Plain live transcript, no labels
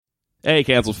Hey,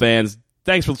 Cancel fans.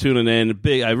 Thanks for tuning in.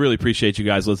 I really appreciate you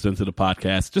guys listening to the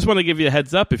podcast. Just want to give you a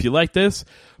heads up if you like this.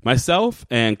 Myself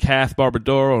and Kath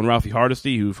Barbadoro and Ralphie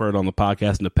Hardesty, who've heard on the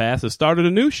podcast in the past, have started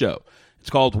a new show.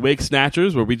 It's called Wig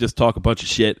Snatchers, where we just talk a bunch of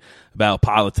shit about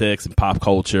politics and pop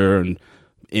culture and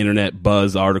internet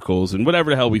buzz articles and whatever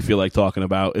the hell we feel like talking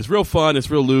about. It's real fun. It's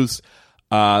real loose.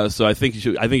 So I think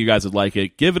you guys would like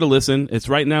it. Give it a listen. It's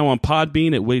right now on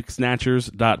Podbean at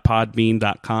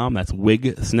wigsnatchers.podbean.com. That's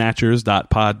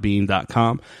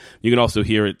wigsnatchers.podbean.com. You can also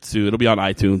hear it too. It'll be on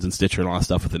iTunes and Stitcher and all that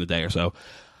stuff within a day or so.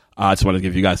 I just want to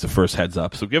give you guys the first heads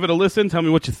up. So give it a listen. Tell me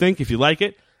what you think if you like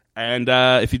it. And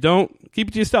if you don't, keep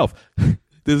it to yourself.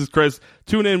 This is Chris.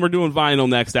 Tune in. We're doing vinyl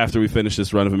next after we finish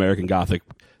this run of American Gothic.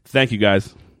 Thank you,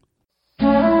 guys.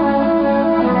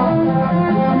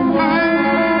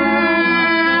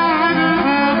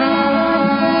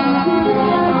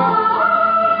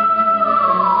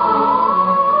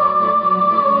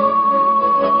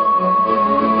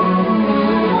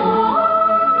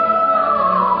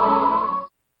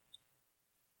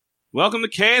 Welcome to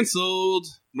Canceled.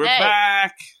 We're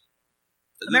back.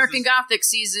 American Gothic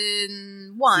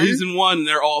Season 1. Season 1.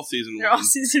 They're all Season 1. They're all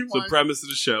Season 1. It's the premise of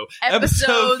the show. Episodes.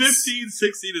 Episode 15,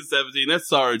 16, and 17. That's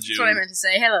Sarah June. That's what I meant to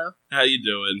say. Hello. How you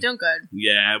doing? Doing good.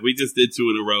 Yeah, we just did 2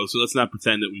 in a row, so let's not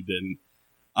pretend that we didn't.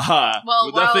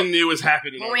 Nothing new is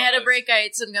happening. When we had a break, I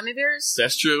ate some gummy bears.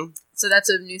 That's true. So that's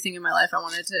a new thing in my life I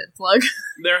wanted to plug.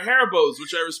 They're Haribos,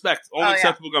 which I respect. Only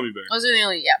acceptable gummy bears. Those are the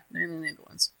only good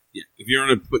ones. Yeah, if you're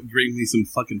gonna bring me some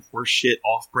fucking horse shit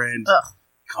off-brand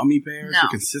gummy bears, the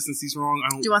consistency's wrong.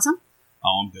 Do you want some?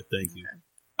 Oh, I'm good, thank you.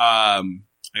 I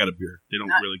got a beer. They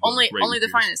don't really go only the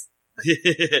beers. finest.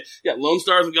 Yeah, Lone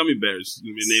Stars and Gummy Bears.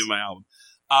 Gonna be the name of my album.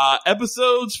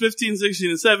 Episodes 15,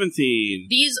 16, and 17.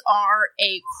 These are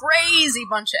a crazy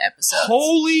bunch of episodes.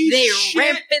 Holy shit! They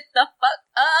ramp it the fuck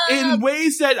up in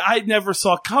ways that I never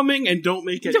saw coming and don't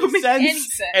make any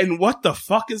sense. And what the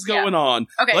fuck is going on?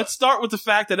 Okay. Let's start with the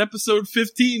fact that episode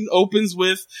 15 opens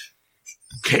with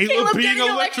Caleb being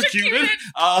electrocuted.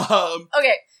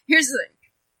 Okay, here's the thing.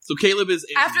 So Caleb is...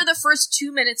 After the first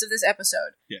 2 minutes of this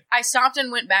episode, I stopped and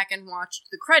went back and watched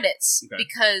the credits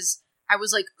because I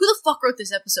was like, who the fuck wrote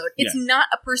this episode? It's not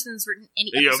a person that's written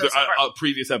any episodes so far.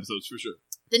 Previous episodes, for sure.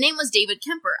 The name was David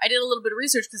Kemper. I did a little bit of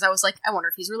research because I was like, I wonder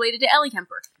if he's related to Ellie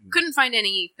Kemper. Couldn't find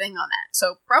anything on that.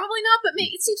 So probably not, but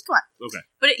maybe it seems, come on. Okay.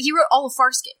 But he wrote all of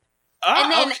Farscape.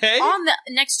 And then on the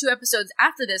next 2 episodes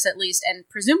after this, at least, and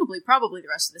presumably probably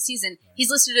the rest of the season,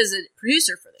 he's listed as a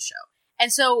producer for the show.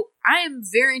 And so I am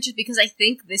very interested because I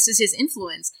think this is his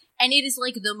influence. And it is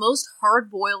like the most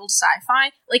hard-boiled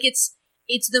sci-fi. Like it's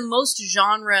the most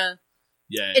genre.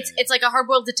 It's like a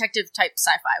hard-boiled detective type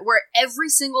sci-fi where every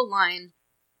single line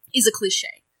is a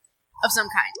cliche of some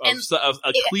kind.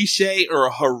 A cliche or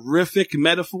a horrific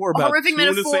metaphor about horrific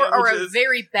metaphor or a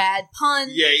very bad pun.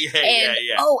 Yeah.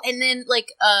 Oh, and then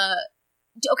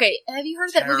okay, have you heard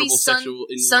of that movie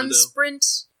Sunsprint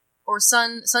or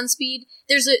Sunspeed?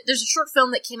 There's a short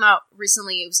film that came out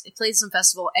recently. It played some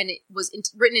festival and it was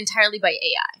written entirely by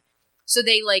AI. So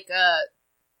they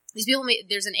these people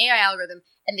there's an AI algorithm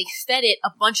and they fed it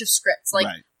a bunch of scripts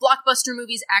blockbuster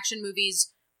movies, action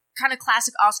movies, kind of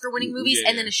classic Oscar-winning movies,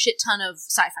 and then a shit ton of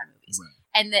sci-fi movies. Right.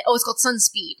 And it's called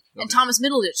Sunspeed, and Thomas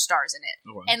Middleditch stars in it.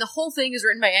 Okay. And the whole thing is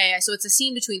written by AI, so it's a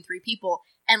scene between 3 people,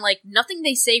 and nothing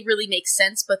they say really makes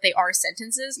sense, but they are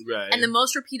sentences. Right. And the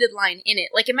most repeated line in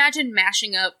it, imagine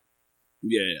mashing up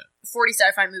 40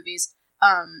 sci-fi movies.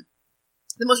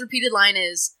 The most repeated line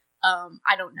is,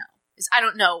 I don't know. I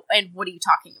don't know, and what are you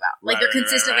talking about? They're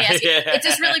consistently asking. It's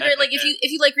just really great.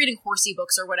 If you like reading horsey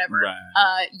books or whatever,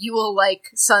 you will like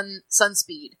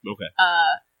Sunspeed. Okay.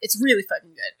 It's really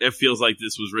fucking good. It feels like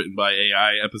this was written by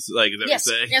AI episode. Is that what you're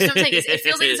saying? Yes, what I'm saying. It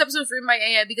feels like this episode was written by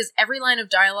AI because every line of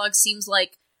dialogue seems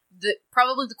like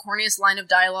probably the corniest line of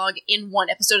dialogue in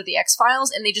one episode of the X-Files,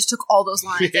 and they just took all those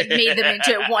lines and made them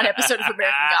into one episode of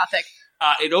American Gothic.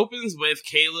 It opens with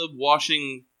Caleb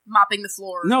mopping the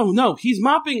floor. No, he's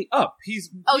mopping up.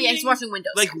 He's washing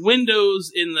windows.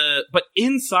 Windows but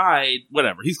inside,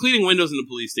 whatever. He's cleaning windows in the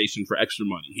police station for extra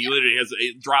money. He literally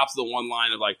drops the one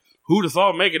line of who'd have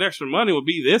thought making extra money would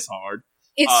be this hard?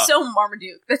 It's so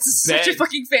Marmaduke. That's such a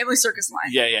fucking Family Circus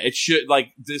line. Yeah. It should,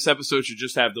 this episode should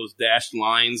just have those dashed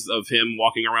lines of him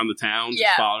walking around the town,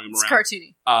 just following him around. It's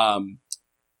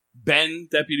cartoony.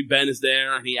 Deputy Ben is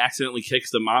there, and he accidentally kicks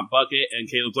the mop bucket, and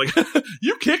Caleb's like,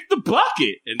 you kicked the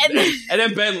bucket! And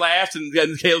then Ben laughs, and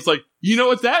then Caleb's like, you know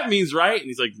what that means, right? And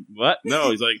he's like, what?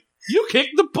 No. He's like, you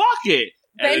kicked the bucket!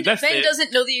 Ben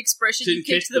doesn't know the expression "you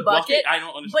kicked the bucket." I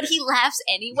don't understand, but he laughs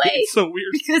anyway. It's so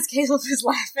weird because Caleb is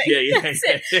laughing. Yeah. That's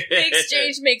it. The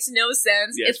exchange makes no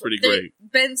sense. Yeah, it's pretty great.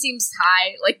 Ben seems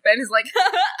high. Like Ben is like,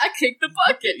 "I kicked the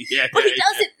bucket," but he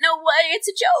doesn't know why it's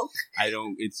a joke.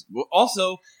 It's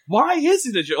also, why is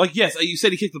it a joke? Like, yes, you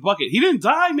said he kicked the bucket. He didn't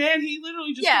die, man. He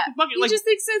literally just kicked the bucket. He just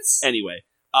thinks it's anyway.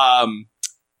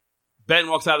 Ben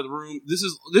walks out of the room. This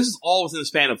is all within the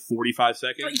span of 45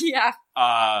 seconds. Yeah.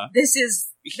 This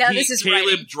is Caleb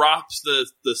writing. drops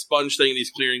the sponge thing that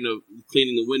he's cleaning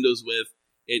the windows with.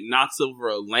 It knocks over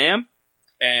a lamp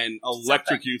and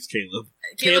electrocutes Caleb.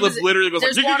 Caleb literally goes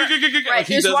like,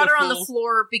 there's water on the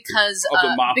floor because of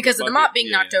the mop being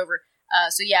knocked over.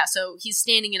 So he's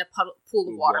standing in a pool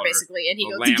of water basically, and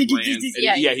he goes,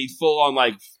 he's full on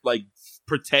like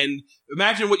pretend.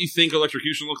 Imagine what you think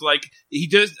electrocution looks like. He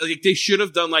does. Like, they should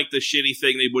have done like the shitty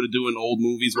thing they would do in old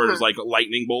movies where there's like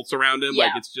lightning bolts around him. Yeah.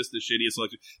 Like, it's just the shittiest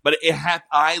electric. But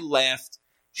I laughed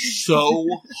so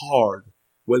hard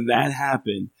when that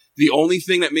happened. The only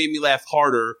thing that made me laugh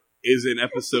harder is in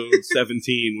episode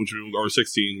 17, or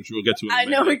 16, which we'll get to in a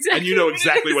minute. I know exactly. And you know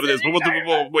exactly what it is. But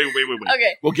wait.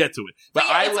 Okay. We'll get to it. But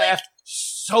I laughed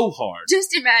so hard.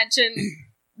 Just imagine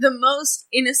the most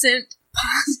innocent,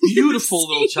 beautiful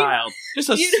little child. Just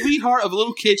a sweetheart of a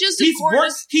little kid.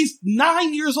 He's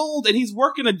 9 years old and he's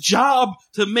working a job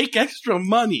to make extra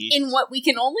money. In what we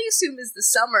can only assume is the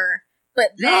summer.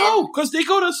 But then, no, because they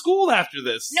go to school after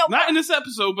this. No, not in this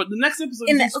episode, but the next episode.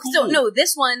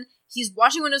 This one, he's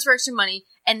washing windows for extra money,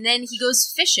 and then he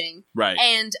goes fishing. Right.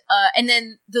 And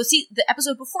then the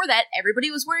episode before that, everybody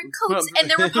was wearing coats, and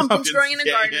there were pumpkins growing in the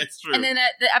garden. And then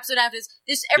the episode after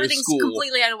this everything's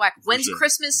completely out of whack. When's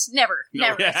Christmas? Never. It's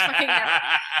fucking never.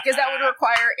 Because that would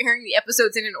require airing the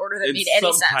episodes in an order that made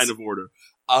any sense. Some kind of order.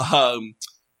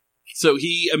 So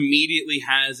he immediately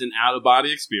has an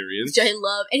out-of-body experience. Which I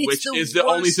love. And which is the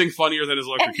only thing funnier than his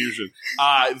electrocution.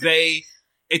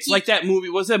 It's like that movie.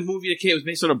 What's that movie that came? It was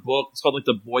based on a book. It's called like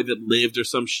The Boy That Lived or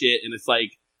some shit. And it's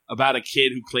like about a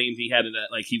kid who claimed he had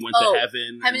he went to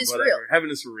heaven. Heaven is for real. Heaven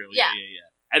is for real. Yeah.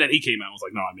 And then he came out and was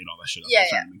like, no, I made all that shit up. Yeah, I'm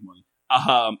trying to make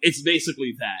money. It's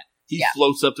basically that. He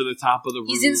floats up to the top of the room.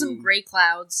 He's in some gray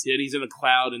clouds. Yeah, he's in a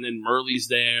cloud, and then Murley's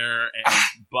there, and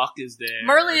Buck is there.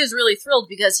 Murley is really thrilled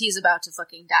because he's about to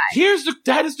fucking die.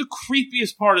 That is the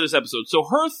creepiest part of this episode. So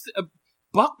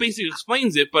Buck basically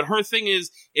explains it, but her thing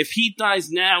is, if he dies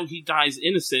now, he dies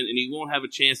innocent, and he won't have a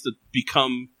chance to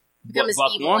become what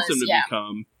Buck wants him to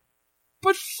become.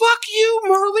 But fuck you,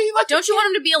 Murley! Like, don't you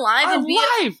want him to be alive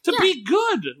be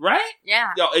good, right? Yeah.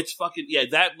 No, it's fucking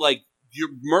that like.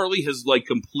 Murley has like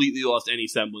completely lost any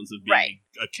semblance of being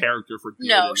a character for good.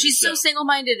 No, she's so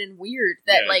single-minded and weird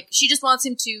that like she just wants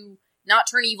him to not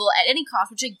turn evil at any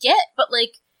cost, which I get, but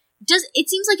like it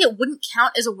seems like it wouldn't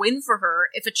count as a win for her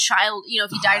if a child,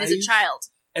 if he died as a child.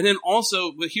 And then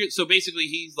also, so basically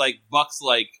he's like, Buck's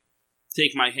like,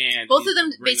 take my hand. Both of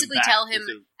them basically tell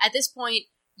him, at this point,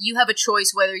 you have a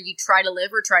choice whether you try to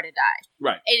live or try to die.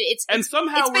 Right. It's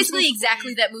basically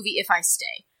exactly that movie, If I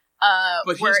Stay.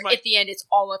 Where at the end it's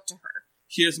all up to her.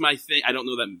 Here's my thing. I don't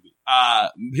know that movie.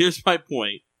 Here's my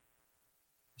point.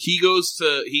 He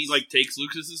takes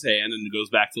Lucas's hand and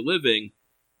goes back to living,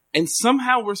 and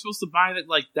somehow we're supposed to buy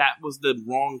that was the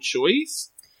wrong choice.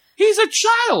 He's a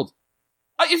child.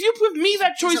 If you put me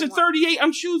that choice at 38,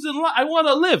 I'm choosing. I want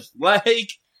to live.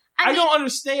 I don't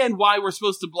understand why we're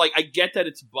supposed to, I get that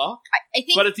it's Buck, I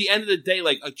think, but at the end of the day,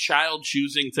 a child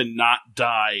choosing to not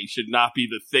die should not be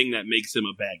the thing that makes him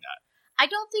a bad guy. I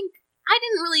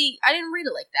didn't read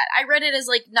it like that. I read it as,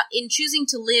 in choosing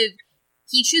to live,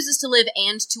 he chooses to live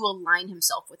and to align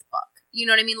himself with Buck. You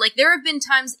know what I mean? There have been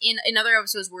times in other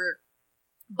episodes where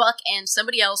Buck and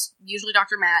somebody else, usually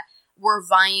Dr. Matt, were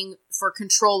vying for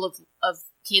control of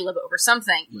Caleb over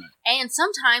something. Right. And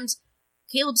sometimes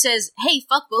Caleb says, hey,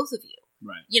 fuck both of you.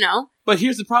 Right. But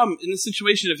here's the problem. In this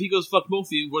situation, if he goes fuck both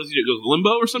of you, what does he do? Go to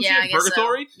limbo or some shit?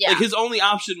 Purgatory? So. Yeah. His only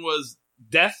option was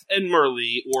death and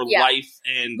Murley or life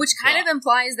and which kind of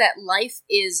implies that life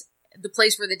is the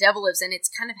place where the devil lives, and it's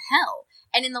kind of hell.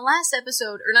 And in the last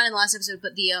episode, or not in the last episode,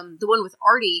 but the one with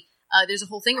Artie, there's a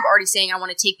whole thing of Artie saying, I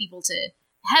want to take people to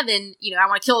heaven. I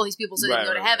want to kill all these people so they can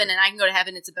go to heaven, and I can go to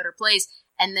heaven. It's a better place.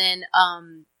 And then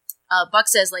Buck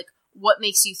says, what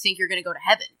makes you think you're going to go to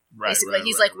heaven? Basically,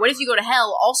 he's like, what if you go to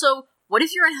hell? Also, what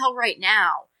if you're in hell right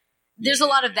now? There's a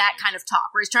lot of that kind of talk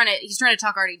where he's trying to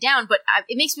talk Artie down, but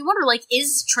it makes me wonder,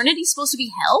 is Trinity supposed to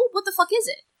be hell? What the fuck is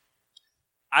it?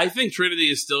 I think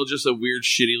Trinity is still just a weird,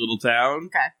 shitty little town.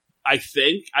 Okay. I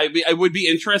think. It would be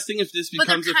interesting if this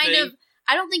becomes a thing.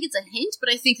 I don't think it's a hint, but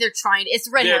I think they're trying. It's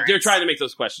red herrings. They're trying to make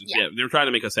those questions. Yeah, they're trying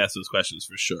to make us ask those questions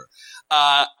for sure.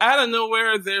 Out of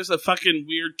nowhere, there's a fucking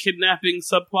weird kidnapping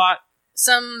subplot.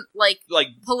 Some like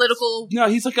political. No,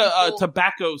 he's like a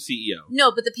tobacco CEO.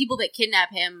 No, but the people that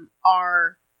kidnap him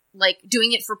are like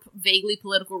doing it for vaguely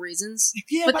political reasons.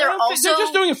 Yeah, but they're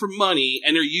just doing it for money,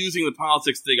 and they're using the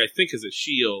politics thing, I think, as a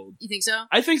shield. You think so?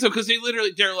 I think so, because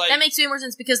they're like... That makes way more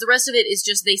sense, because the rest of it is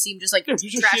just, they seem just like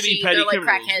trashy, they're like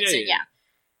crackheads,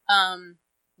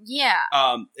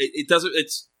 It doesn't,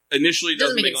 initially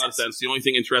doesn't make a lot of sense. The only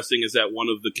thing interesting is that one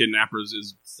of the kidnappers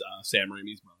is Sam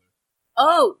Raimi's brother.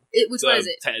 Oh, which one is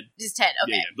it? Ted. It's Ted,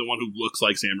 okay. Yeah, the one who looks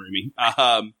like Sam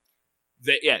Raimi.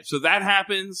 So that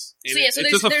happens. And it's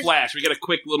just a flash. We get a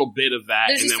quick little bit of that.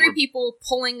 There's these three people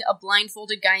pulling a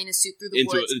blindfolded guy in a suit through the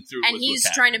woods, and he's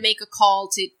trying to make a call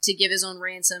to give his own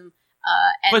ransom.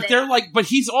 But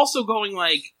he's also going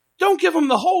like, don't give him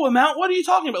the whole amount. What are you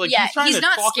talking about? Like, he's trying to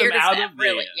talk him out of it.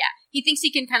 Really. Yeah, he thinks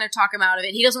he can kind of talk him out of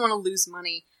it. He doesn't want to lose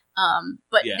money.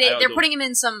 But they're putting him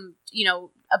in some,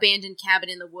 abandoned cabin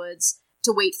in the woods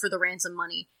to wait for the ransom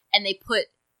money, and they put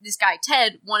this guy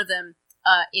Ted, one of them,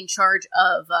 in charge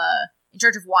of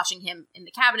watching him in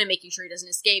the cabin and making sure he doesn't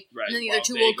escape. Right. And then the other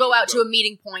two will go out to a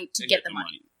meeting point to get the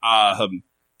money.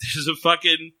 There's a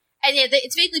fucking... And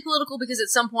it's vaguely political, because at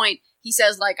some point he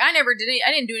says, like, I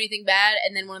didn't do anything bad,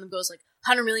 and then one of them goes, like,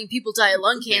 100 million people die of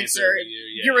lung cancer, and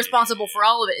you're responsible for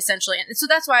all of it, essentially. And so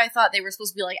that's why I thought they were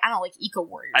supposed to be like, I don't like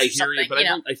eco-warriors or something. I hear you, but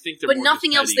I think they're But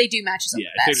nothing else they do matches up with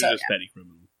that. I think they're just petty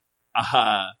criminals.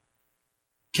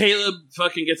 Caleb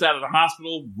fucking gets out of the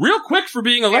hospital real quick for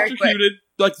being electrocuted,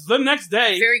 like the next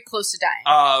day. Very close to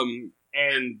dying.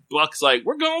 And Buck's like,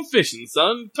 we're going fishing,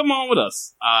 son. Come on with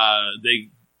us.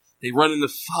 They run into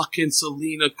fucking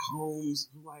Selena Combs,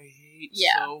 who I hate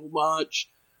so much.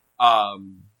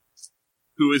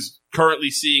 Who is currently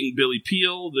seeing Billy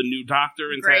Peel, the new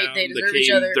doctor in town. They deserve each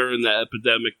other. During the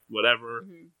epidemic, whatever.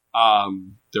 Mm-hmm.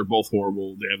 They're both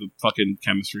horrible. They have a fucking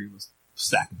chemistry with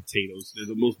stack of potatoes. They're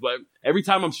the most. Every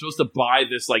time I'm supposed to buy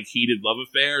this like heated love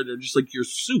affair, they're just like, you're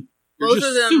soup. Both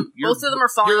of them are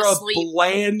falling asleep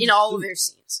in all of their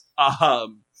scenes.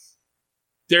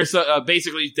 There's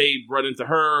basically they run into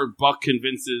her. Buck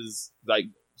convinces like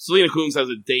Selena Combs has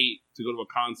a date to go to a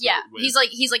concert. Yeah, he's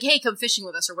like, hey, come fishing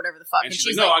with us or whatever the fuck. And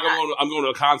she's like, no, I'm going to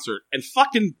a concert. And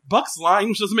fucking Buck's line,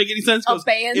 which doesn't make any sense. Goes,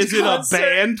 is it a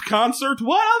band concert?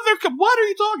 What are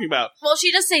you talking about? Well,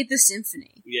 she does say the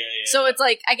symphony. Yeah. So it's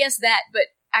like, I guess that, but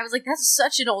I was like, that's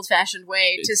such an old-fashioned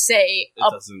way to say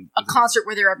a concert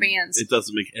where there are bands. It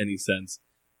doesn't make any sense.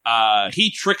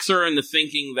 He tricks her into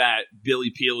thinking that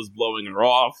Billy Peel is blowing her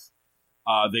off.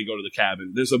 They go to the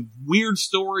cabin. There's a weird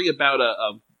story about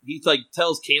he like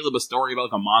tells Caleb a story about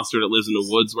like a monster that lives in the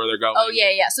woods where they're going. Oh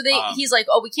yeah. So he's like,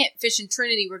 we can't fish in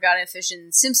Trinity. We gotta fish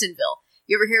in Simpsonville.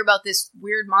 You ever hear about this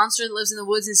weird monster that lives in the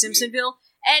woods in Simpsonville?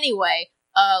 Anyway,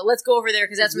 let's go over there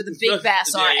because that's where the big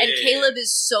bass are. And Caleb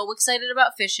is so excited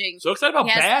about fishing. So excited about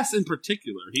bass in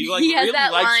particular. He really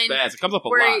likes bass. It comes up a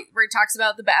lot. Where he talks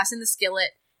about the bass in the skillet.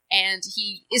 And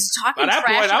he is talking trash about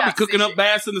By that point, I'll be cooking fishing. up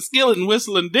bass in the skillet and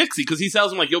whistling Dixie, because he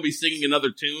tells him, like, you'll be singing another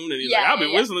tune, and he's like, I'll be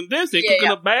whistling Dixie, cooking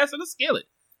up bass in the skillet.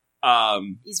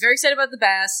 He's very excited about the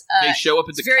bass. They show up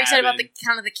at the cabin. Very excited about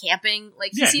the camping.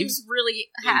 Like, he seems really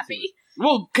happy.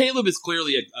 Well, Caleb is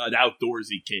clearly an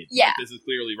outdoorsy kid. Yeah. Like, this is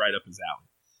clearly right up his alley.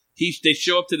 They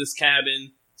show up to this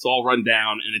cabin, it's all run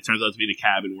down, and it turns out to be the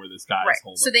cabin where this guy is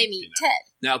holed up. So they meet Ted.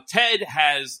 Now, Ted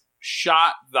has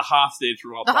shot the hostage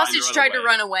from the hostage tried to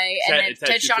run away, and then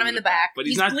Ted shot him in the back. But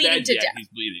he's not dead yet. He's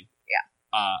bleeding.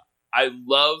 Yeah. I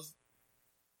love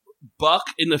Buck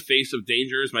in the face of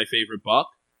danger is my favorite Buck,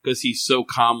 because he so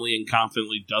calmly and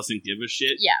confidently doesn't give a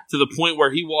shit. Yeah. To the point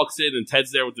where he walks in and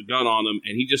Ted's there with the gun on him,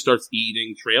 and he just starts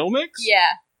eating trail mix.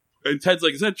 Yeah. And Ted's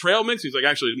like, is that trail mix? He's like,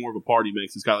 actually, it's more of a party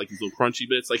mix. It's got like these little crunchy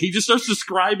bits. Like, he just starts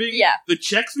describing the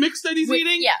Chex Mix that he's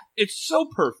eating. Yeah. It's so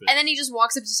perfect. And then he just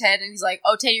walks up to Ted and he's like,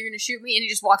 oh, Ted, you're going to shoot me? And he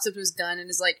just walks up to his gun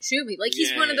and is like, shoot me. Like,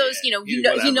 he's one of those, he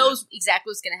knows exactly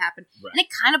what's going to happen. Right. And it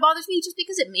kind of bothers me just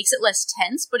because it makes it less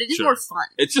tense, but it is more fun.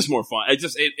 It's just more fun. It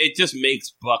just makes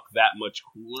Buck that much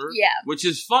cooler. Yeah. Which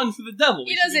is fun for the devil.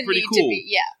 He doesn't need cool. to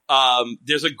be,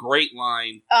 there's a great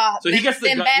line. So he gets the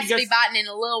gun. Bass will be biting in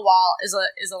a little while is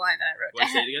a line that I wrote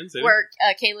down. Say it again? Where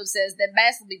Caleb says, the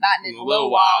bass will be biting in a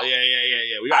little while. Yeah.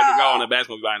 We gotta go on. The bass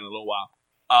will be biting in a little while.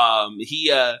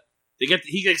 He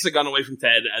takes the gun away from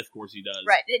Ted. Of course he does.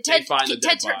 Right. Ted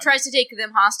tries to take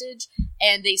them hostage,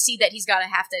 and they see that he's got a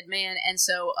half-dead man, and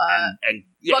so...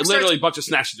 literally Buck just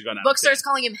snatches the gun out. Buck starts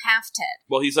calling him Half-Ted.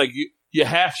 Well, he's like, you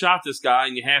half shot this guy,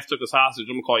 and you half took us hostage.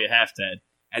 I'm gonna call you Half-Ted.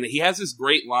 And he has this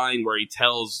great line where he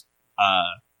tells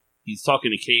he's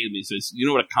talking to Caleb. He says, "You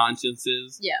know what a conscience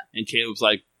is?" Yeah. And Caleb's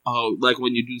like, "Oh, like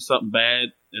when you do something bad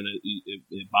and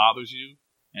it bothers you."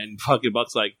 And fucking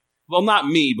Buck's like, "Well, not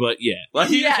me, but yeah." Like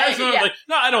he just like,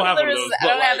 "No, I don't have one of those." I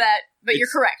don't have that, but you're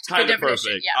correct. Kind of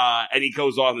perfect. Yeah. And he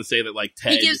goes on to say that like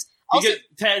Ted. Because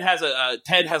Ted has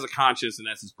a conscience, and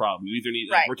that's his problem. You either need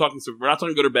we're not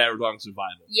talking good or bad. We're talking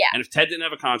survival. Yeah. And if Ted didn't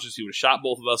have a conscience, he would have shot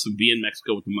both of us and be in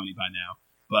Mexico with the money by now.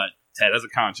 But Ted has a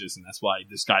conscience, and that's why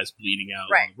this guy's bleeding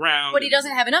out on the ground. But he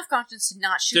doesn't have enough conscience to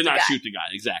not shoot the guy. shoot the guy,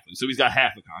 exactly. So he's got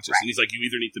half a conscience, and he's like, you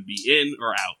either need to be in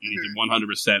or out. You need to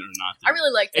 100% or not. I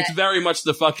really like that. It's very much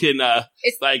the fucking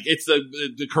it's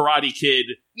the Karate Kid.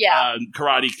 Yeah.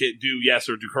 Karate Kid, do yes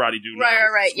or do karate do no.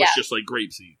 Right. It's just like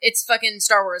grapeseed. It's fucking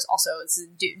Star Wars also. It's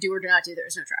do or do not do,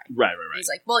 there's no try. Right. He's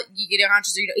like, well, you get a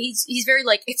conscience or you don't. He's very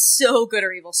like, it's so good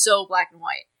or evil, so black and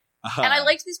white. And I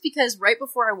liked this because right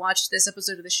before I watched this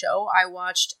episode of the show, I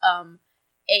watched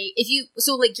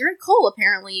Garrett Cole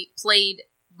apparently played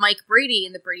Mike Brady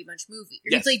in the Brady Bunch movie.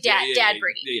 Or he played Dad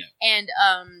Brady. Yeah. And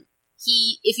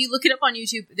if you look it up on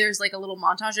YouTube, there's like a little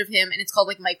montage of him, and it's called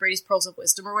like Mike Brady's Pearls of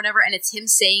Wisdom or whatever, and it's him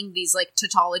saying these like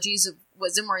tautologies of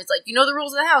wisdom where he's like, you know the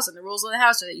rules of the house, and the rules of the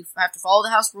house are that you have to follow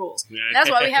the house rules. That's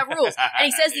why we have rules. And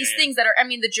he says these things that are, I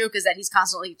mean, the joke is that he's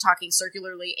constantly talking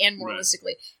circularly and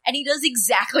moralistically, and he does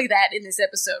exactly that in this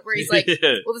episode where he's like,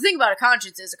 well, the thing about a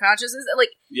conscience is like,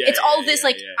 it's all this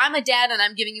like, I'm a dad and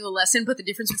I'm giving you a lesson, but the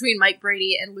difference between Mike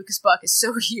Brady and Lucas Buck is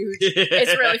so huge.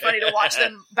 It's really funny to watch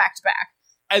them back to back.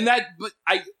 And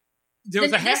there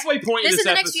was a halfway point in this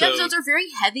episode. The next few episodes are very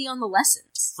heavy on the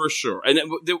lessons. For sure. And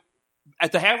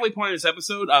at the halfway point of this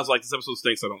episode, I was like, this episode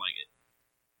stinks, I don't like it.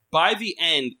 By the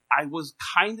end, I was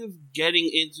kind of getting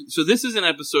into... So this is an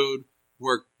episode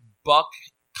where Buck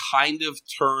kind of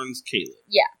turns Caleb.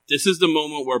 Yeah. This is the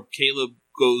moment where Caleb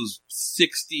goes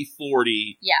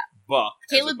 60-40 Buck.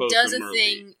 Caleb does a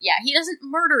thing... Yeah, he doesn't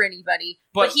murder anybody,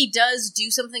 but he does do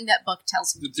something that Buck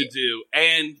tells him to do.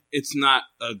 And it's not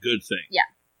a good thing. Yeah.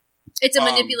 It's a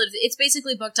manipulative... It's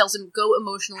basically Buck tells him, go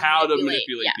emotionally how to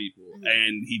manipulate people. Mm-hmm.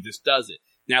 And he just does it.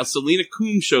 Now, Selena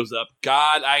Coombs shows up.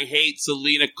 God, I hate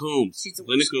Selena Coombs.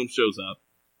 Selena Coombs shows up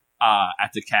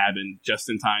at the cabin just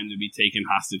in time to be taken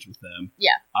hostage with them.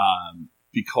 Yeah.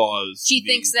 Because... She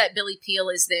thinks that Billy Peel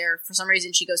is there. For some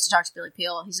reason, she goes to talk to Billy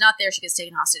Peel. He's not there. She gets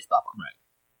taken hostage, blah, blah.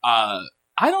 Right.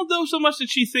 I don't know so much that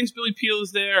she thinks Billy Peel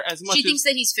is there as much as... She thinks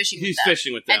that he's fishing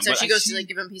with them. And so she goes to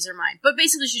give him peace of mind. But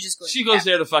basically, she just goes... She goes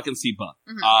there to fucking see Buck.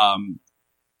 Mm-hmm.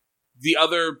 The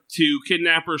other two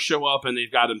kidnappers show up and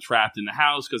they've got him trapped in the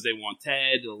house because they want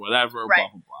Ted or whatever, right. blah,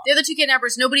 blah, blah. The other two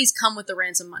kidnappers, nobody's come with the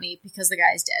ransom money because the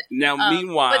guy's dead. Now,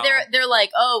 meanwhile... But they're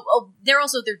like, they're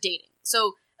dating.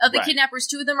 So, of the kidnappers,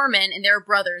 two of them are men and they're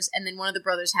brothers, and then one of the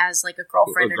brothers has, like, a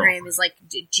girlfriend, and her name is, like,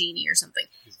 Jeannie or something.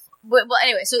 Well,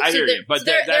 anyway, so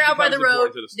they're out by the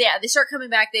road. Yeah, they start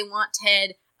coming back. They want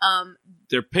Ted.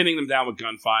 They're pinning them down with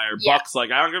gunfire. Yeah. Buck's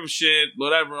like, I don't give a shit.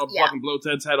 Whatever. I'll fucking blow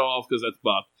Ted's head off because that's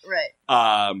Buck. Right.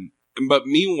 But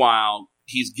meanwhile,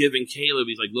 he's giving Caleb,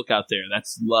 he's like, look out there.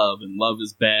 That's love. And love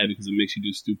is bad because it makes you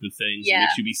do stupid things. Yeah. It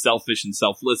makes you be selfish and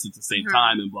selfless at the same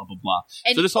time and blah, blah, blah.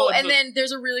 And, so this whole and then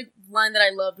there's a really line that I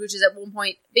loved, which is at one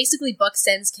point, basically Buck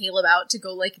sends Caleb out to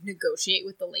go, like, negotiate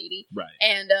with the lady. Right.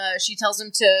 And she tells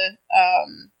him to,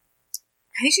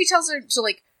 I think she tells her to,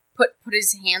 like, put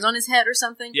his hands on his head or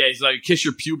something. Yeah, he's like, kiss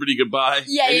your puberty goodbye.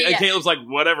 And Caleb's like,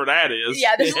 whatever that is.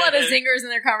 Yeah, there's a lot of zingers in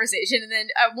their conversation. And then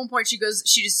at one point she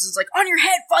just is like, on your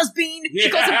head, Fuzzbean. She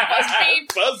calls him Fuzzbean.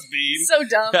 Fuzzbean. So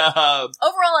dumb.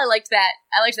 Overall, I liked that.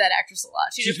 I liked that actress a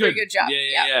lot. She did a pretty good job.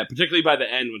 Yeah. Particularly by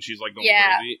the end when she's like going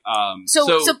crazy.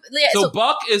 So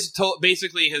Buck is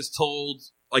basically has told,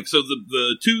 like, so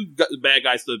the two bad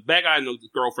guys, the bad guy and the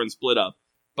girlfriend split up.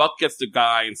 Buck gets the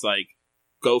guy and it's like,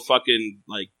 go fucking,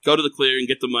 like, go to the clearing,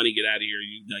 get the money, get out of here.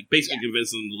 You, like, basically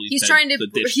convince them to leave. He's trying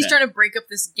to break up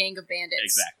this gang of bandits.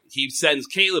 Exactly. He sends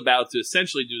Caleb out to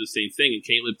essentially do the same thing, and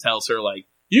Caleb tells her, like,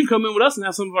 you can come in with us and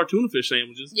have some of our tuna fish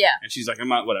sandwiches. Yeah. And she's like, I'm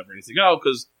not, whatever. And he's like, oh,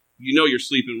 because you know you're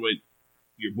sleeping with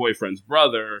your boyfriend's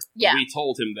brother. Yeah. We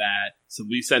told him that, so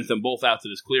we sent them both out to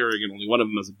this clearing, and only one of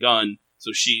them has a gun. So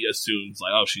she assumes,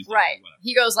 like, oh, she's right. Like,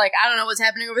 he goes like, I don't know what's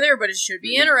happening over there, but it should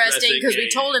be interesting because we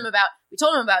told him about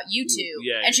you two.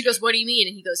 And she goes, what do you mean?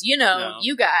 And he goes, you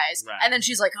guys. Right. And then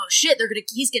she's like, oh shit,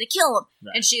 he's gonna kill him.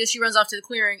 Right. And she runs off to the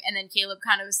clearing, and then Caleb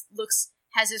kind of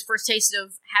has his first taste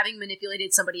of having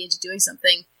manipulated somebody into doing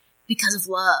something because of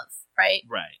love, right?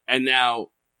 Right. And now,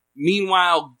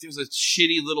 meanwhile, there's a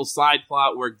shitty little side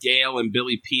plot where Gail and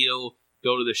Billy Peel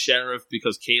go to the sheriff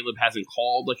because Caleb hasn't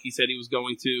called like he said he was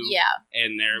going to. Yeah.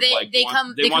 And they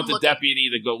want the deputy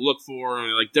to go look for him.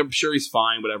 And they're sure he's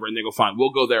fine, whatever. And they go, fine,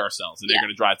 we'll go there ourselves. And they're going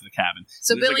to drive to the cabin.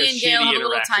 So Billy and Gale have a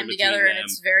little time together, and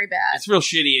it's very bad. It's real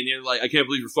shitty. And you're like, I can't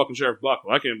believe you're fucking Sheriff Buck.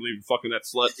 Well, I can't believe you're fucking that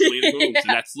slut, Selena Coombs. And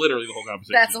that's literally the whole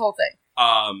conversation. That's the whole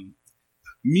thing.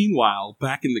 Meanwhile,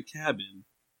 back in the cabin,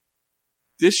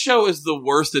 this show is the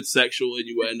worst at sexual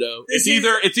innuendo. It's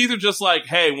either just like,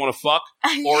 hey, want to fuck?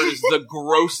 Or it's the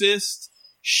grossest,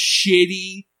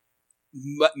 shitty,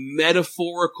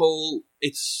 metaphorical.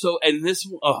 It's so, and this,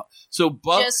 so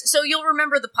Buck. So you'll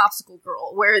remember the popsicle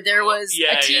girl, where there was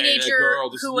a teenager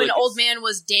who an old man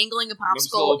was dangling a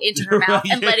popsicle into her mouth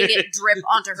and letting it drip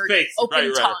onto her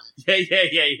open tongue.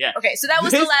 Yeah. Okay, so that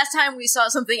was the last time we saw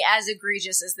something as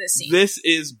egregious as this scene. This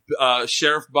is,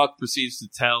 Sheriff Buck proceeds to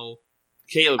tell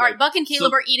Caleb. All right, Buck and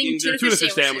Caleb are eating tuna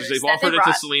fish sandwiches. They've offered it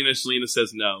to Selena. Selena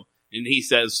says no. And he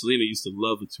says, Selena used to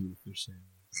love the tuna fish sandwich.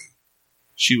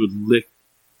 She would lick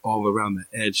all around the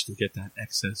edge to get that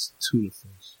excess tuna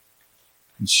fish.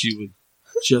 And she would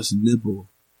just nibble.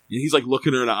 And he's like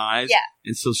looking her in the eyes. Yeah.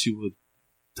 And so she would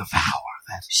devour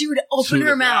that. She would open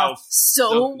her mouth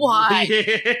so wide. Yeah.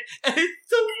 And it's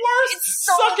the worst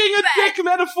sucking a dick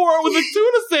metaphor with a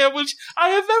tuna sandwich I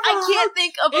have ever heard. I can't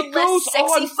think of a less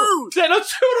sexy food than a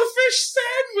tuna fish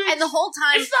sandwich. And the whole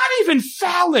time... It's not even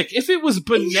phallic. If it was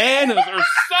bananas or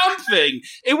something,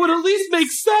 it would at least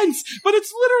make sense. But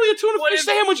it's literally a tuna fish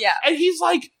sandwich. Yeah. And he's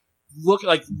like...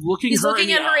 He's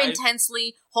looking at her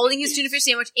intensely, holding his tuna fish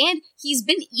sandwich, and he's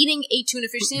been eating a tuna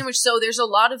fish sandwich, so there's a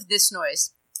lot of this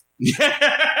noise. Yeah.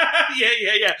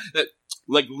 That,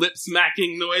 like lip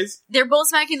smacking noise. They're both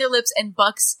smacking their lips, and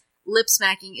Buck's lip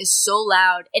smacking is so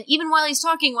loud. And even while he's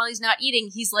talking, while he's not eating,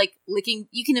 he's like licking.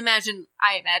 You can imagine,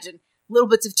 I imagine, little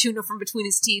bits of tuna from between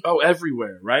his teeth. Oh,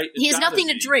 everywhere, right? He has nothing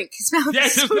to drink. His mouth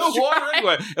is so there's no water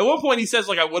anywhere. At one point, he says,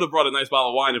 like, I would have brought a nice bottle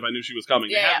of wine if I knew she was coming.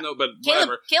 Yeah. But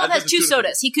whatever. Caleb has 2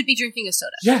 sodas. He could be drinking a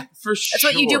soda. Yeah, for sure. That's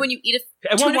what you do when you eat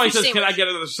a At one point, he says, sandwich. Can I get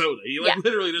another soda? He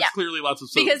literally, there's clearly lots of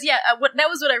soda. Because, that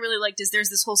was what I really liked, is there's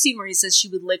this whole scene where he says she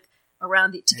would lick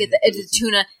around to get the edge of the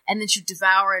tuna, and then she'd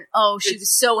devour, and she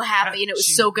was so happy, and it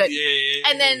was so good.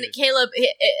 And then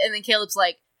Caleb's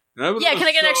like, can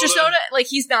I get an extra soda? Like,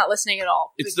 he's not listening at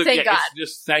all. Thank God.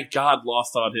 It's just thank God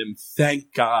lost on him.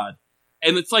 Thank God.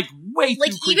 And it's like way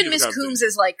too even Miss Coombs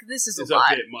is like, this is a lot.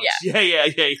 Bit much.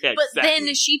 Yeah. But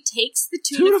then she takes the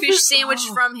tuna fish sandwich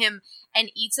from him and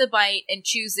eats a bite and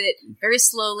chews it very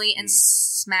slowly and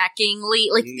smackingly,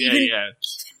 even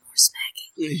more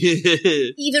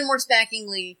smacking. Even more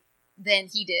smackingly than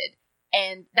he did.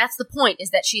 And that's the point, is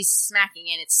that she's smacking,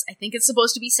 and I think it's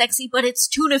supposed to be sexy, but it's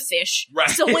tuna fish. Right.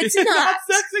 So it's not.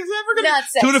 Sexy. It's never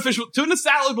gonna be. Tuna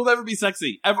salad will never be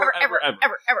sexy. Ever.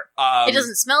 It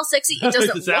doesn't smell sexy. It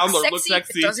doesn't look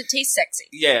sexy. It doesn't taste sexy.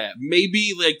 Yeah.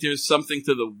 Maybe, there's something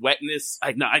to the wetness.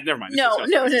 Never mind. No.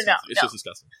 It's just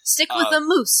disgusting. Stick with a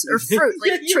mousse or fruit,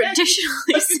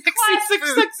 traditionally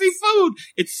sexy food.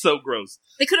 It's so gross.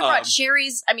 They could have brought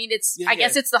cherries. I mean, I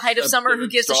guess it's the height of summer. Who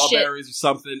gives a shit? Strawberries or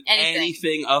something.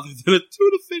 Anything other than a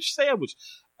tuna fish sandwich.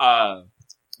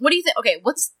 What do you think? Okay,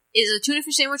 is a tuna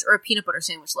fish sandwich or a peanut butter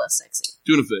sandwich less sexy?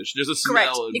 Tuna fish. There's a smell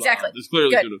involved. Exactly. There's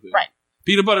clearly tuna fish. Right.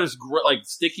 Peanut butter is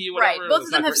sticky or whatever. Right. Both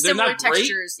of them have similar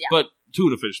textures. But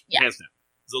tuna fish, hands down,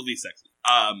 is the least sexy.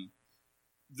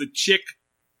 The chick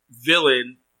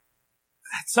villain.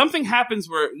 Something happens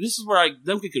where this is where I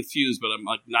don't get confused, but I'm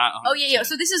like not. 100%. Oh yeah.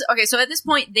 So this is okay. So at this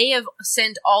point, they have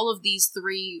sent all of these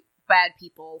 3 bad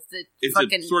people it's a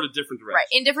sort of different direction, right?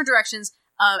 In different directions,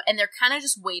 and they're kind of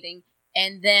just waiting.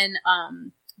 And then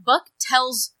Buck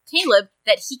tells Caleb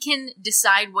that he can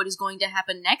decide what is going to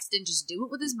happen next and just do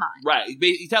it with his mind. Right.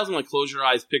 He tells him, close your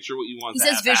eyes, picture what you want. He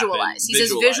says visualize. He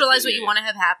says visualize what you want to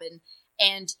have happen,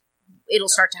 and it'll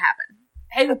start to happen.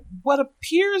 And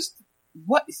here's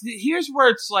where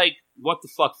it's like, what the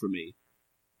fuck for me.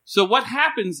 So what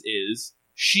happens is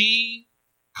she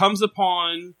comes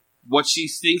upon what she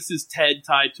thinks is Ted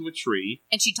tied to a tree.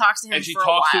 And she talks to him for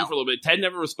a little bit. Ted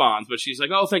never responds, but she's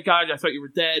like, oh, thank God, I thought you were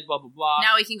dead, blah, blah, blah.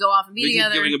 Now we can go off and be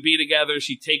together. We can be together.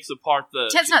 She takes apart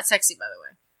Ted's not sexy, by the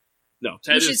way. No,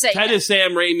 Ted is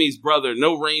Sam Raimi's brother.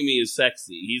 No Raimi is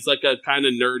sexy. He's like a kind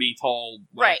of nerdy, tall,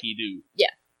 lanky dude. Yeah.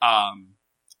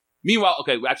 Meanwhile,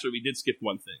 okay, actually, we did skip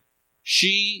one thing.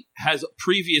 She has,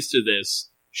 previous to this,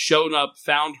 shown up,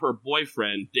 found her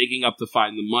boyfriend digging up to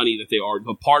find the money that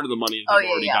a part of the money that they've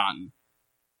already gotten.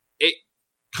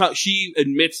 She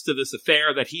admits to this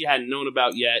affair that he hadn't known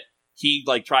about yet. He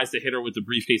tries to hit her with the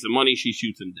briefcase of money. She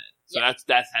shoots him dead. So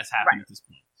that has happened at this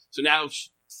point. So now,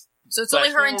 so it's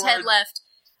only her and Ted left.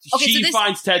 she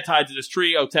finds Ted tied to this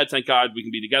tree. Oh, Ted, thank God we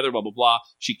can be together, blah, blah, blah.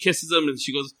 She kisses him and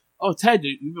she goes, oh, Ted,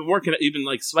 you've been working, you've been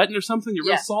like sweating or something? You're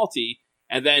real salty.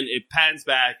 And then it pans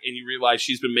back and you realize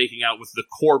she's been making out with the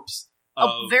corpse of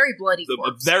a very bloody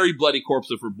corpse. A very bloody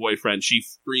corpse of her boyfriend. She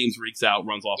screams, freaks out,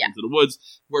 runs off into the woods,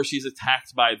 where she's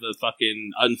attacked by the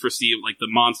fucking unforeseen, like the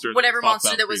monster. Whatever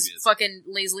monster that was fucking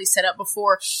lazily set up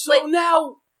before. So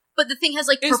now... But the thing has,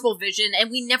 like, purple vision,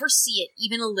 and we never see it,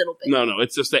 even a little bit. No,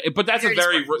 it's just that... But that's a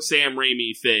very Sam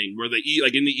Raimi thing, where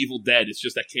like, in The Evil Dead, it's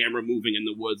just that camera moving in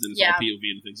the woods, and it's all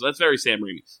POV and things. So that's very Sam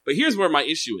Raimi. But here's where my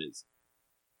issue is.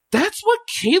 That's what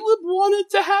Caleb wanted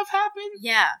to have happen?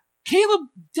 Yeah. Caleb,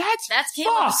 that's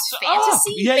Caleb's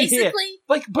fantasy, basically.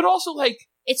 Like, but also, like...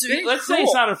 It's really Let's say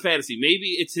it's not a fantasy.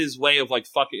 Maybe it's his way of, like,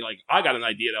 fucking... Like, I got an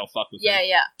idea that'll fuck with him.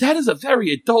 Yeah. That is a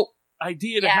very adult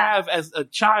idea to have as a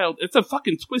child. It's a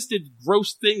fucking twisted,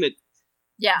 gross thing that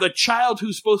the child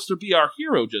who's supposed to be our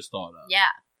hero just thought of. Yeah.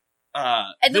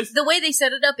 And the way they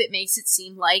set it up, it makes it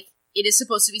seem like it is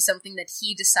supposed to be something that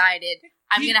he decided,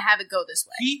 I'm going to have it go this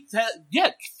way.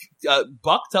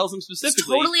 Buck tells him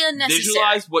specifically, it's totally unnecessary.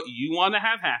 Visualize what you want to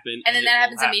have happen. And then that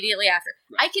happens immediately after.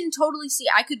 Right. I can totally see,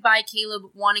 I could buy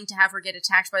Caleb wanting to have her get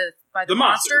attacked by the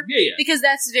monster. Yeah. Because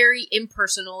that's very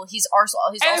impersonal. He's also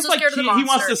scared of the monster. He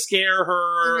wants to scare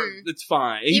her. Mm-hmm. It's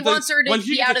fine. He wants her to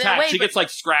be out of their way. She gets, like,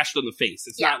 scratched on the face.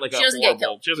 It's not like she doesn't get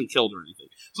killed or anything.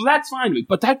 So that's fine to me.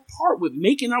 But that part with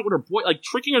making out with her boy, like,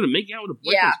 tricking her to making out with her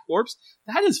boyfriend's corpse,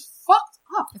 that is fucked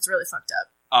up. It's really fucked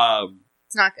up.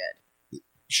 It's not good.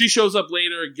 She shows up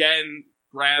later again,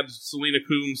 grabs Selena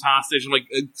Coombs hostage. I'm like,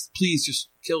 please just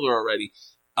kill her already.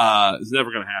 It's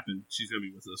never going to happen. She's going to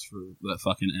be with us for the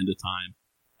fucking end of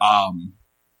time.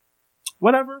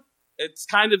 Whatever. It's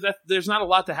kind of that. There's not a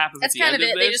lot to happen. That's at the kind end of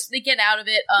it. They get out of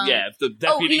it. If the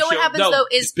deputy what happens though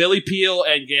is Billy Peel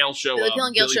and Gale show up. Billy Peel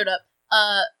and Gale showed up.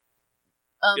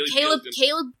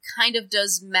 Caleb kind of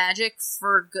does magic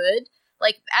for good.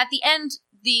 Like at the end.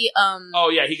 He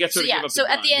gets her to give up the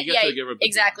gun. At the end,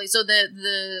 exactly. So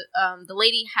the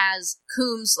lady has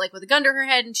Coombs like with a gun to her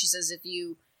head, and she says, "If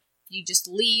you just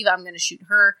leave, I'm going to shoot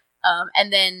her."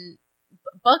 And then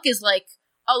Buck is like,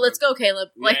 "Oh, let's go, Caleb.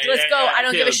 Let's go. I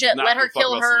don't give a shit. Let her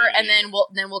kill her, and then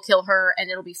we'll kill her,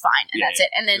 and it'll be fine." And that's it.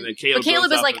 And then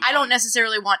Caleb is like, "I don't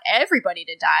necessarily want everybody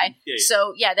to die."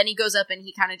 So then he goes up and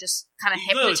he kind of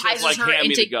hypnotizes her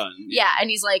into the gun. And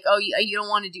he's like, "Oh, you don't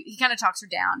want to do." He kind of talks her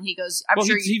down. He goes,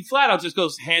 he flat out just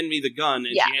goes, "Hand me the gun."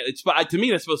 And to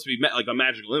me, that's supposed to be like a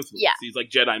magical influence. Yeah. He's like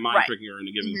Jedi mind tricking her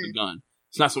into giving her the gun.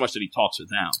 It's not so much that he talks her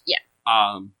down. Yeah.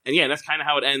 And that's kind of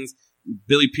how it ends.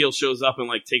 Billy Peel shows up and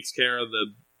like takes care of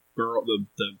the girl,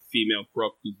 the female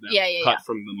crook who's now cut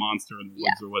from the monster in the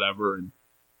woods or whatever, and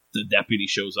the deputy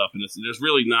shows up, and there's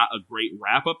really not a great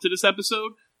wrap up to this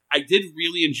episode. I did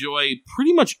really enjoy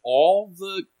pretty much all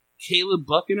the Caleb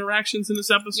Buck interactions in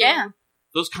this episode. Yeah,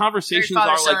 those conversations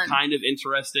are like kind of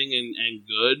interesting and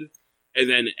good, and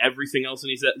then everything else in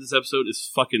this episode is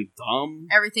fucking dumb.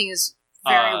 Everything is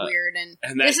very weird,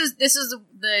 and this is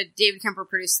the David Kemper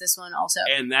produced this one also,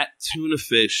 and that tuna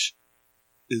fish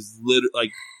is literally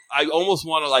like, I almost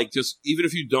want to like just, even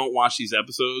if you don't watch these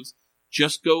episodes,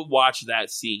 just go watch that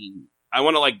scene. I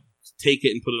want to like take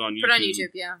it and put it on YouTube. Put it on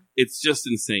YouTube, yeah. It's just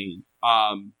insane.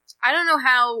 I don't know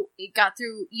how it got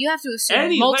through. You have to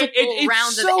assume multiple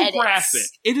rounds of edits. Graphic.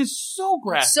 It is so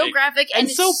graphic. It's so graphic and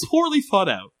so poorly thought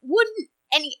out. Wouldn't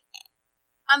any...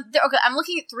 okay, I'm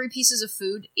looking at 3 pieces of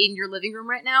food in your living room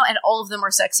right now, and all of them are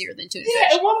sexier than tuna fish.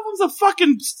 Yeah, and one of them's a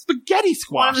fucking spaghetti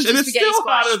squash, and it's still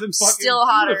hotter than fucking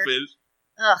tuna fish.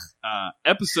 Ugh.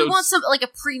 Episode. Who wants some like a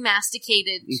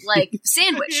pre-masticated like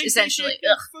sandwich, essentially?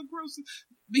 Ugh. So gross.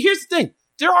 But here's the thing: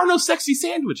 there are no sexy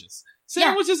sandwiches.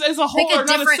 Sandwiches as a whole are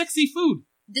not a sexy food.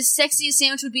 The sexiest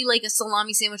sandwich would be like a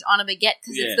salami sandwich on a baguette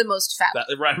because it's the most fat.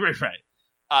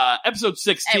 Right. Episode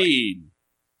 16. Anyway.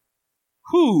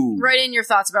 Who? Write in your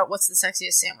thoughts about what's the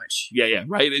sexiest sandwich. Yeah.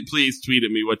 Write it. Please tweet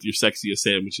at me what your sexiest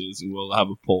sandwich is, and we'll have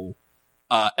a poll.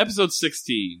 Episode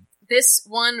 16. This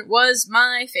one was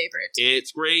my favorite.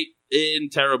 It's great and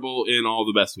terrible in all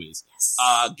the best ways.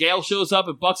 Yes. Gale shows up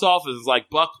at Buck's office and is like,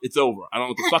 Buck, it's over. I don't know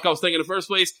what the fuck I was thinking in the first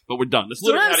place, but we're done. That's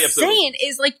literally how the episode saying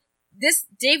is like, this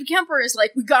David Kemper is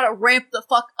like, we gotta ramp the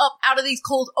fuck up out of these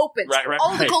cold opens. Right.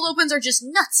 All the cold opens are just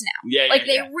nuts now.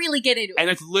 They really get into it. And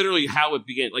that's literally how it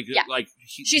began.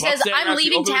 She says, I'm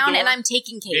leaving town and I'm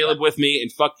taking Caleb with me,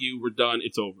 and fuck you, we're done,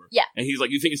 it's over. Yeah. And he's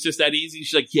like, you think it's just that easy?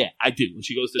 She's like, yeah, I do. And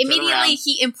she goes to immediately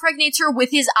he impregnates her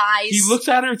with his eyes. He looks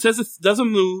at her and says it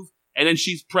doesn't move. And then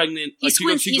she's pregnant. He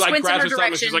squints in her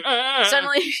direction. She's like,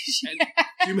 suddenly, and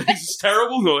she makes this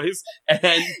terrible noise. And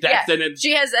then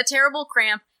she has a terrible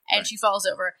cramp and she falls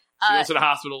over. She goes to the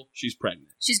hospital. She's pregnant.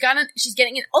 She's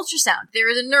getting an ultrasound. There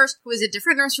is a nurse who is a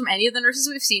different nurse from any of the nurses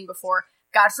we've seen before.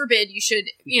 God forbid you should,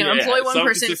 employ one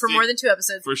person for more than 2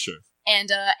 episodes. For sure. And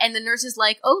the nurse is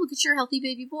like, "Oh, look at your healthy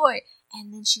baby boy."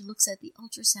 And then she looks at the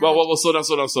ultrasound. Well, slow down.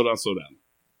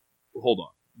 Hold on.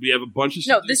 We have a bunch of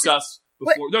shit to discuss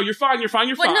before. No, you're fine. Nothing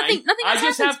I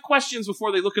just happened. Have questions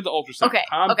before they look at the ultrasound. Okay.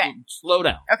 Slow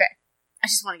down. Okay. I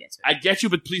just want to get to it. I get you,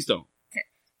 but please don't. Okay.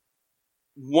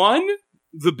 One,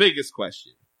 the biggest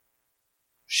question.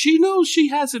 She knows she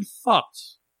hasn't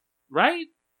fucked, right?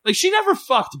 Like, she never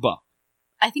fucked Buck.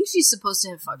 I think she's supposed to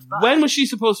have fucked Buck. When was she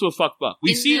supposed to have fucked Buck?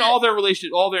 We've seen all their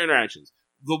interactions.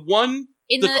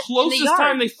 The closest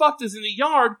time they fucked is in the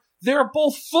yard. They're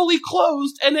both fully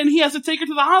clothed, and then he has to take her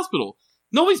to the hospital.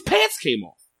 Nobody's pants came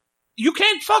off. You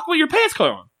can't fuck with your pants cut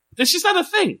on. That's just not a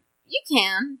thing. You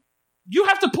can. You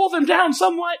have to pull them down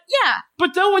somewhat. Yeah.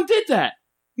 But no one did that.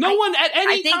 No one at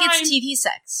any time. I think it's TV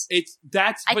sex.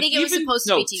 I think it was supposed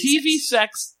to be TV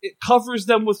sex. It covers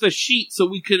them with a sheet so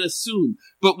we can assume.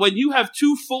 But when you have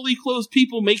two fully clothed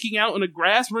people making out in the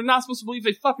grass, we're not supposed to believe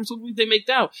they fuck. We're supposed to believe they make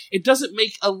out. It doesn't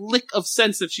make a lick of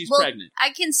sense that she's pregnant. I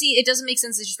can see it doesn't make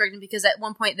sense that she's pregnant because at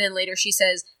one point then later she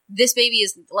says, "This baby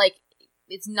is like,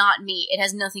 it's not me. It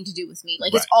has nothing to do with me.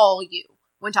 Like, It's all you,"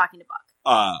 when talking to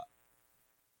Buck.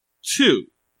 Two.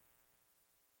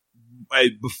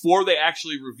 Before they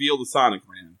actually reveal the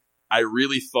sonogram, I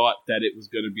really thought that it was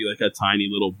going to be like a tiny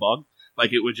little bug.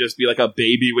 Like, it would just be like a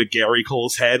baby with Gary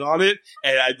Cole's head on it.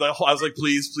 And I was like,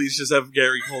 please just have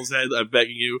Gary Cole's head. I'm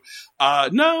begging you.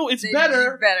 No, it's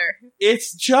better.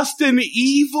 It's just an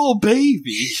evil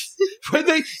baby. She's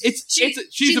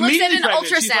looks at an pregnant.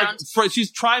 ultrasound.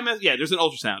 She's trimester. Yeah, there's an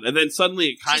ultrasound. And then suddenly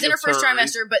it kind of She's in her first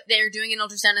trimester, but they're doing an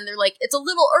ultrasound and they're like, it's a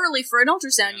little early for an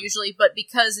ultrasound usually, but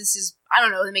because this is, I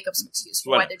don't know, they make up some excuse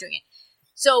for why they're doing it.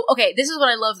 So, okay, this is what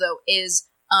I love though, is,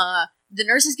 the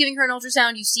nurse is giving her an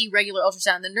ultrasound. You see regular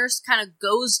ultrasound. The nurse kind of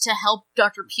goes to help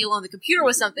Dr. Peel on the computer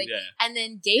with something. Yeah. And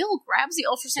then Gail grabs the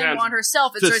ultrasound wand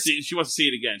herself. And she wants to see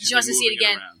it again. She wants to see it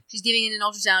again. She's giving it an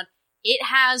ultrasound. It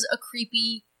has a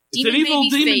creepy demon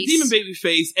baby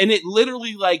face. And it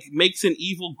literally, like, makes an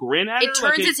evil grin at her. It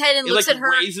turns its head and looks at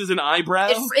her. It raises an eyebrow.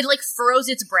 It like, furrows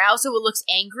its brow so it looks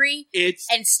angry.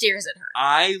 And stares at her.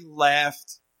 I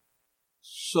laughed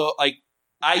so, like,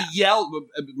 I yelled.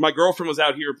 My girlfriend was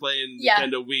out here playing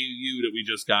Nintendo Wii U that we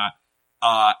just got,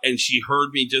 and she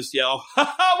heard me just yell,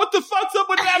 "What the fuck's up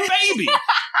with that baby?"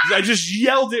 I just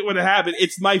yelled it when it happened.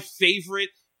 It's my favorite.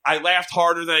 I laughed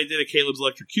harder than I did at Caleb's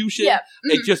electrocution. Yeah.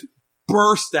 Mm-hmm. It just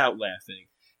burst out laughing.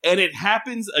 And it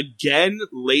happens again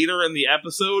later in the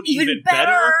episode, even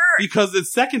better, because the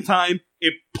second time,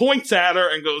 it points at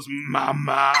her and goes,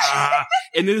 "Mama,"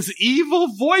 in this evil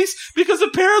voice, because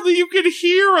apparently you can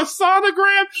hear a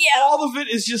sonogram. Yeah. All of it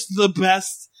is just the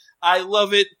best. I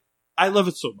love it. I love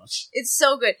it so much. It's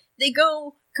so good. They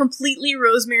go completely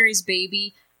Rosemary's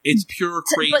Baby. It's pure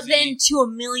crazy. But then to a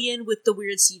million with the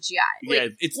weird CGI.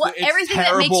 Like, it's everything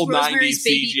that makes Rosemary's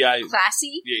Baby CGI.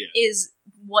 Classy is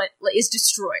what is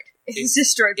destroyed. It's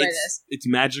destroyed by this. It's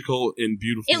magical and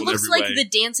beautiful. It looks in like every way. the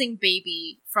dancing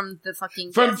baby from the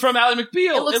fucking from Ally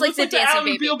McBeal. It looks like the dancing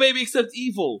Ally McBeal baby, except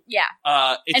evil. Yeah,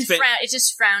 it's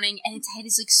just frowning, and its head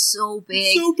is like so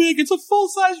big. It's a full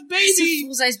size baby. It's a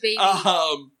full size baby.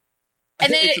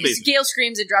 And then Gail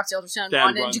screams and drops the ultrasound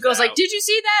wand, and she goes like, "Did you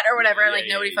see that?" or whatever. And like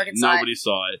nobody fucking saw it. Nobody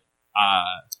saw it.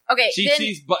 Okay,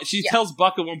 she tells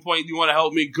Buck at one point, "You want to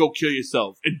help me? Go kill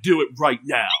yourself and do it right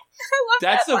now." I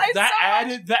love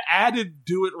that added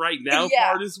 "do it right now"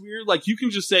 part is weird. Like, you can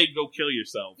just say "go kill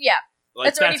yourself." Yeah,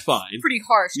 like, that's fine. Pretty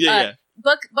harsh. Yeah.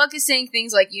 Buck is saying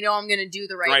things like, I'm going to do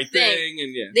the right thing,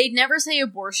 and they'd never say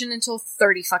abortion until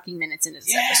 30 fucking minutes into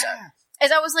this episode.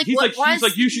 As I was like, he's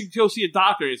like, "You should go see a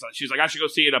doctor." She's like, "I should go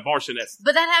see an abortionist."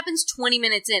 But that happens 20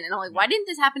 minutes in, and I'm like, why didn't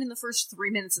this happen in the first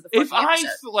 3 minutes of the fucking episode?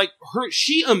 If I like her,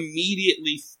 she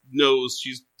immediately knows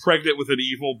she's pregnant with an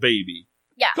evil baby.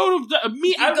 Yeah, go to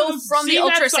me. I go from the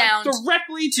ultrasound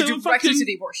directly to the abortion.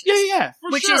 Yeah, for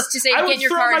which sure. is to say, get in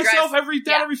your car and drive. I would throw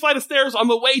myself every flight of stairs on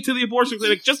the way to the abortion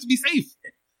clinic just to be safe.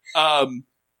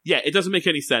 It doesn't make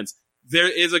any sense. There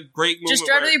is a great moment. Just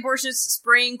drive to the abortionist,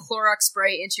 spraying Clorox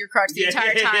spray into your crotch the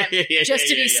entire time, just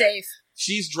to be safe.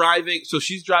 She's driving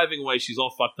away. She's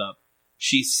all fucked up.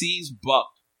 She sees Buck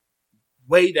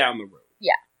way down the road.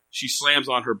 Yeah. She slams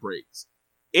on her brakes.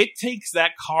 It takes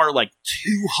that car like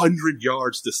 200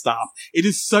 yards to stop. It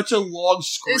is such a long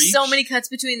screech. There's so many cuts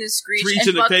between the screech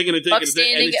and the thing and the thing. Buck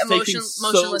standing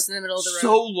motionless in the middle of the road.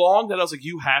 So long that I was like,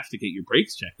 you have to get your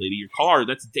brakes checked, lady. Your car,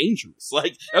 that's dangerous.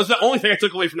 Like, that was the only thing I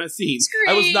took away from that scene.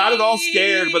 I was not at all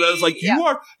scared, but I was like,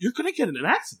 you're going to get in an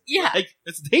accident. Yeah. Like,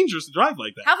 it's dangerous to drive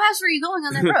like that. How fast were you going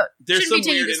on that road? There's some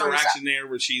weird interaction there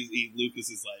where Lucas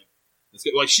is like,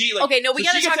 okay, no, we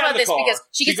gotta talk about this because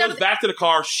she goes back to the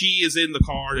car. She is in the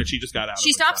car that she just got out of.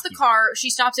 She stops the car. She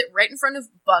stops it right in front of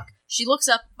Buck. She looks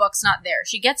up. Buck's not there.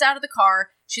 She gets out of the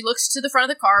car. She looks to the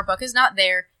front of the car. Buck is not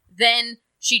there. Then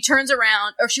she turns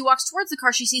around, or she walks towards the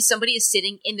car. She sees somebody is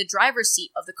sitting in the driver's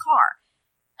seat of the car.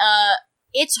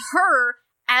 It's her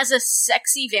as a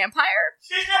sexy vampire,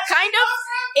 kind of.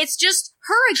 It's just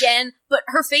her again, but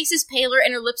her face is paler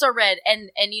and her lips are red.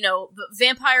 And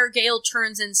vampire Gale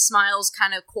turns and smiles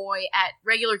kind of coy at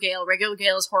regular Gale. Regular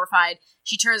Gale is horrified.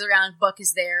 She turns around, Buck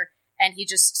is there, and he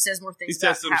just says more things. He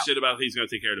says some shit about he's going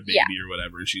to take care of the baby or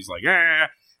whatever, and she's like, ah.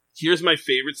 Here's my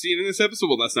favorite scene in this episode.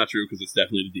 Well, that's not true because it's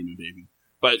definitely the demon baby.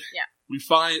 But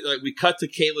we cut to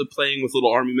Caleb playing with little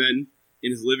army men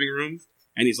in his living room.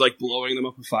 And he's like blowing them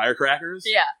up with firecrackers.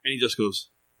 Yeah. And he just goes,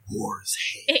 "War's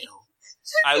hail."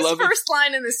 I love first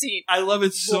line in the scene. I love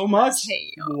it so much.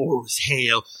 War's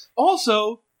hail.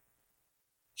 Also,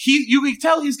 you can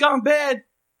tell he's gone bad.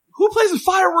 Who plays with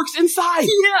fireworks inside?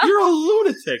 Yeah. You're a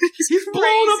lunatic. He's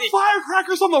blowing up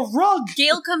firecrackers on the rug.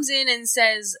 Gale comes in and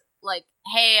says, like,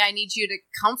 "Hey, I need you to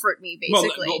comfort me."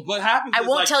 Basically, well, what happens? I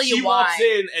won't tell you why. She walks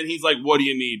in and he's like, "What do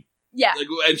you need?" Yeah.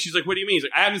 And she's like, what do you mean? He's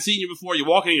like, I haven't seen you before. You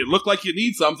walk in, you look like you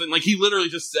need something. Like, he literally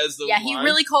just says those lines. He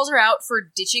really calls her out for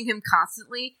ditching him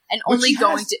constantly and only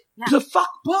going to... To fuck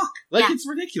Buck. Like, it's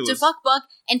ridiculous. To fuck Buck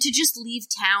and to just leave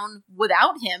town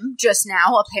without him just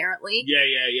now, apparently.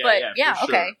 But,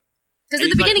 okay. Because at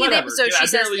the beginning of the episode, she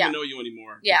says... I barely even know you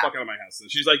anymore. Yeah. Get the fuck out of my house.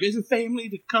 And she's like, is it family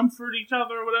to comfort each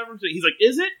other or whatever? So he's like,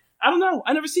 is it? I don't know.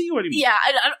 I never see you anymore. Yeah,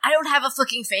 I don't have a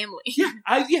fucking family.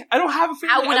 I don't have a family.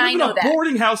 How would I know that? I live in a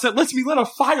boarding house that lets me let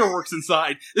off fireworks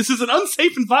inside. This is an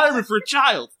unsafe environment for a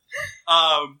child.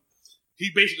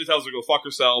 He basically tells her to go fuck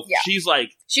herself. Yeah. She's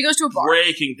like... She goes to a bar.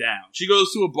 Breaking down. She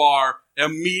goes to a bar,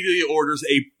 immediately orders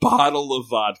a bottle of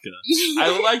vodka.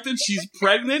 I like that she's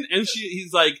pregnant, and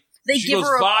he's like... She goes,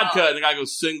 vodka, and the guy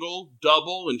goes, single,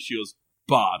 double, and she goes,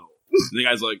 bottle. And the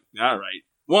guy's like, all right.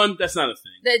 One, that's not a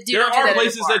thing. There are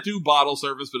places that do bottle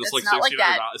service, but it's like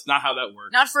 $60. It's not how that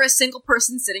works. Not for a single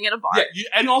person sitting at a bar. Yeah,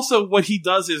 and also what he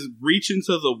does is reach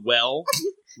into the well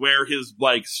where his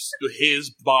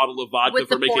bottle of vodka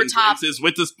for making drinks is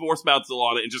with the sports mouth still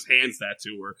on it and just hands that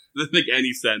to her. Doesn't make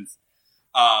any sense.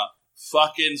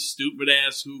 Fucking stupid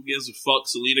ass who gives a fuck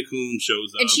Selena Kuhn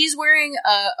shows up. And she's wearing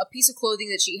a piece of clothing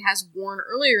that she has worn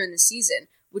earlier in the season,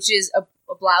 which is a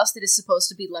blouse that is supposed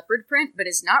to be leopard print, but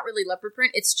is not really leopard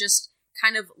print. It's just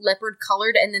kind of leopard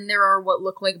colored, and then there are what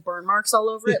look like burn marks all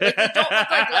over it. Like, they don't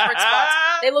look like leopard spots.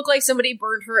 They look like somebody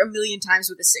burned her 1,000,000 times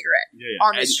with a cigarette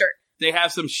on this shirt. They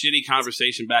have some shitty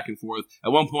conversation back and forth.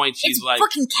 At one point, she's like...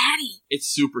 It's fucking catty. It's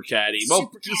super catty.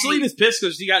 Selena's pissed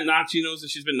because she got knocked. She knows that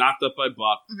she's been knocked up by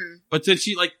Buck. Mm-hmm. But then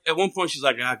she, like, at one point, she's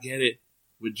like, I get it.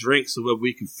 We drink so that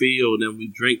we can feel, and then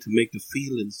we drink to make the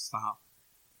feelings stop.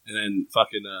 And then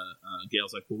fucking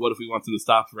Gale's like, well, what if we want them to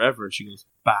stop forever? And she goes,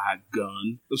 by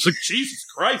gun. I was like, Jesus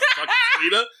Christ, fucking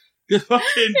Selena.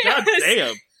 Fucking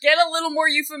goddamn. Get a little more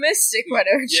euphemistic, why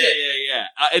don't you? Yeah.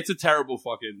 It's a terrible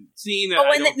fucking scene. There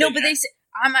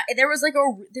was like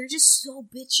they're just so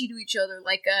bitchy to each other.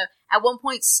 Like, at one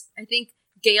point, I think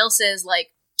Gale says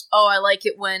like, oh, I like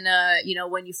it when,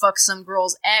 when you fuck some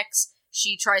girl's ex,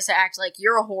 she tries to act like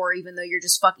you're a whore, even though you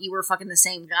were fucking the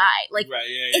same guy. Like,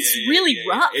 it's really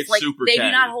rough. It's like, super they catty.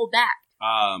 do not hold back.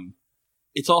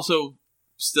 It's also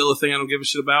still a thing I don't give a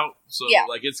shit about. So,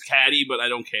 like, it's catty, but I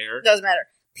don't care. Doesn't matter.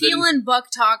 Peel and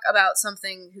Buck talk about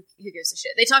something. Who gives a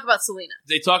shit? They talk about Selena.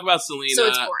 So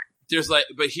it's boring. There's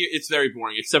but here it's very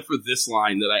boring, except for this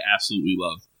line that I absolutely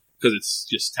love because it's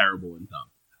just terrible and dumb.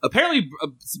 Apparently,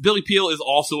 Billy Peel is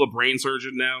also a brain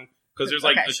surgeon now. Because there's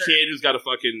like kid who's got a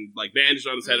fucking like bandage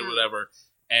on his head or whatever,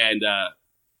 and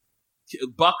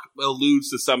Buck alludes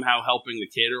to somehow helping the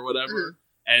kid or whatever,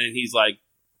 and he's like,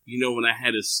 when I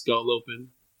had his skull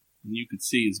open and you could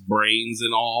see his brains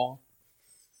and all.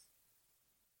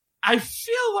 I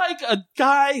feel like a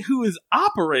guy who is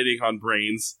operating on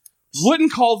brains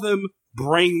wouldn't call them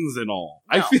brains and all.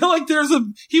 No. I feel like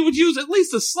he would use at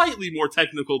least a slightly more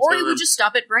technical term. Or he would just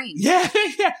stop at brains. Yeah.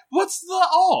 What's the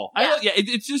all? Yeah.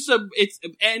 It's just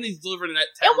and he's delivering that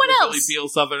terrible Billy Peel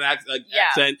Southern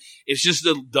accent. It's just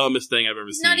the dumbest thing I've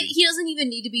ever seen. He doesn't even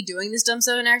need to be doing this dumb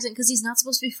Southern accent because he's not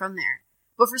supposed to be from there.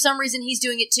 but for some reason he's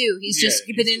doing it too. He's just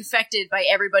been infected by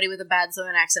everybody with a bad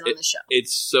Southern accent on the show.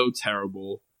 It's so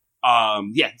terrible.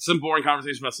 Some boring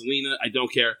conversation about Selena. I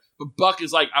don't care. But Buck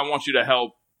is like, I want you to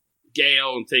help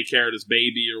Gale and take care of this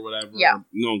baby or whatever. Yeah.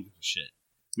 No one gives a shit.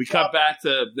 We cut back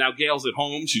to now Gale's at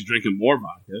home. She's drinking more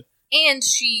vodka. And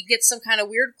she gets some kind of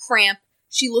weird cramp.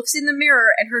 She looks in the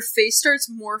mirror and her face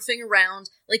starts morphing around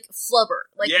like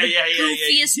Flubber. Like the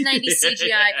goofiest 90s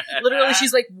CGI. Literally,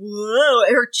 she's like,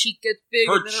 whoa, her cheek gets big.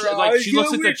 She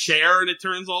looks at the chair and it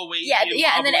turns all wavy.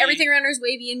 And then everything around her is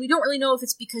wavy. And we don't really know if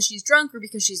it's because she's drunk or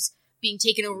because she's being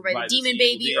taken over by the demon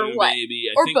baby or what. I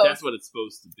think both. That's what it's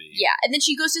supposed to be. Yeah, and then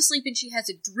she goes to sleep and she has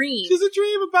a dream. She has a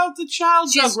dream about the child.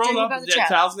 She's grown up. The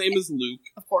child's name is Luke.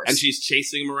 Of course. And she's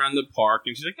chasing him around the park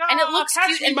and she's like, and it looks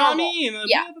cute and mommy. And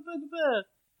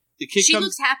the kid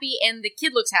looks happy and the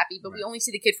kid looks happy, but we only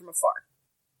see the kid from afar.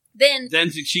 Then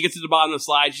she gets to the bottom of the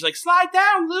slide. She's like, slide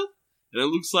down, Luke. And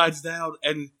then Luke slides down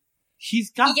and he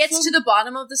gets to the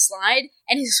bottom of the slide,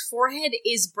 and his forehead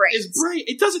is brains. It's brain.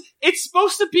 It doesn't. It's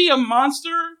supposed to be a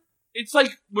monster. It's like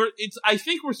I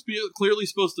think we're clearly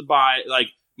supposed to buy. Like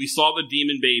we saw the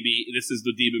demon baby. This is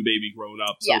the demon baby grown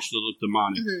up, so it should look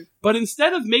demonic. Mm-hmm. But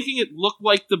instead of making it look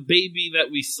like the baby that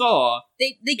we saw,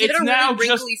 they give it a really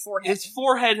wrinkly forehead. His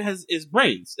forehead is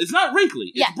brains. It's not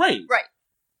wrinkly. It's brains. Right.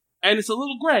 And it's a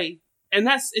little gray. And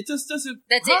it just doesn't.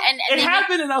 That's it. And it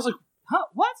happened, and I was like, huh?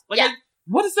 What?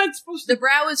 What is that supposed to be? The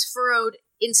brow is furrowed.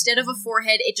 Instead of a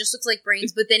forehead, it just looks like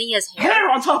brains, but then he has hair.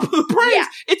 Hair on top of the brains! Yeah.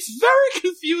 It's very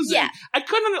confusing. Yeah. I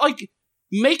couldn't,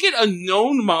 make it a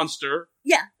known monster.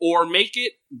 Yeah. Or make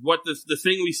it what the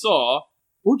thing we saw,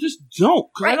 or just don't.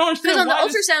 Because I don't understand. Because on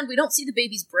the ultrasound, we don't see the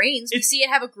baby's brains. We see it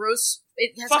have it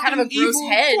has kind of a gross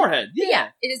head. Forehead. Yeah.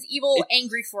 It is evil,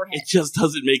 angry forehead. It just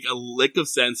doesn't make a lick of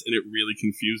sense, and it really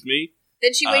confused me.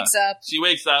 Then she wakes up.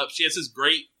 She has this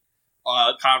great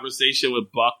conversation with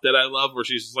Buck that I love, where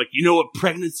she's just like, you know what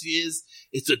pregnancy is?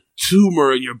 It's a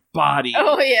tumor in your body.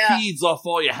 Oh, yeah. It feeds off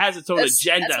all your, has its own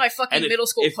agenda. That's my fucking middle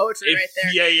school poetry right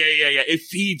there. Yeah. It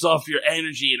feeds off your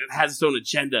energy and it has its own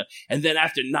agenda. And then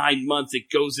after 9 months, it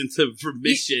goes into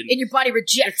remission. And your body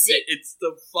rejects it. It's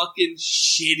the fucking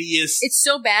shittiest. It's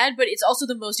so bad, but it's also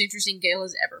the most interesting Gale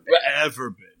has ever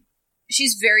been.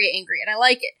 She's very angry, and I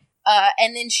like it.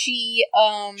 And then she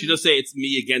does say it's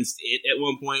me against it at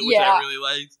one point, which I really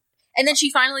liked. And then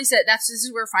she finally said, this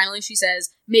is where finally she says,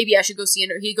 maybe I should go see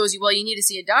he goes, well, you need to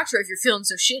see a doctor if you're feeling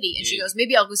so shitty. And she goes,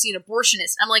 maybe I'll go see an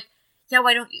abortionist. I'm like, yeah,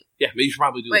 why don't you? Yeah, maybe you should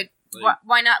probably do it.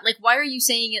 Why not? Like, why are you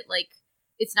saying it like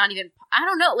it's not even, I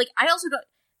don't know. Like, I also don't,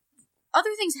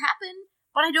 other things happen,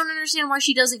 but I don't understand why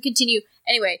she doesn't continue.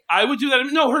 Anyway. I would do that.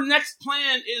 No, her next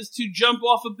plan is to jump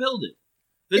off a building.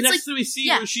 The next thing we see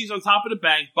her, she's on top of the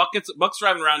bank. Buck's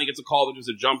driving around. He gets a call that there's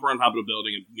a jumper on top of the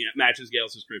building and matches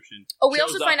Gale's description. Oh, we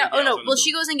also find out. Oh no! Well,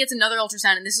 she goes and gets another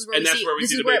ultrasound, and this is where we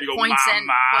see the baby go, points and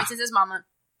says "mama,"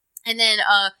 and then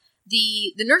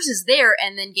the nurse is there,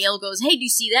 and then Gale goes, "Hey, do you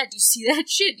see that? Do you see that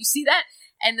shit? Do you see that?"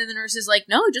 And then the nurse is like,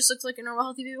 "No, it just looks like a normal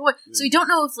healthy baby boy." Mm. So we don't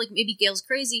know if maybe Gale's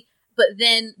crazy, but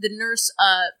then the nurse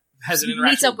has an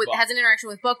interaction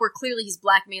with Buck where clearly he's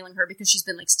blackmailing her because she's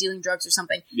been stealing drugs or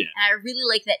something. Yeah. And I really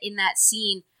like that in that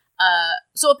scene.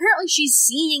 So apparently she's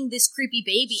seeing this creepy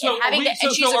baby and having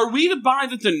are we to buy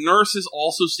that the nurse is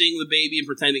also seeing the baby and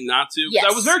pretending not to? Yes.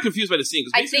 I was very confused by the scene.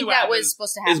 I think that was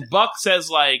supposed to happen. Is Buck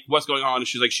says what's going on, and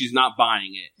she's like, she's not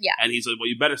buying it. Yeah. And he's like, well,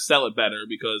 you better sell it better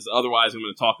because otherwise I'm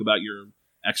going to talk about your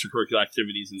extracurricular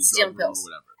activities and stealing pills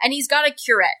or whatever. And he's got a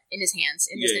curette in his hands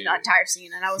in this entire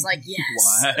scene, and I was like, yes.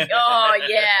 Oh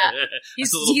yeah,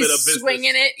 he's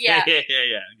swinging it. Yeah.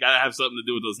 Gotta have something to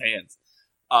do with those hands.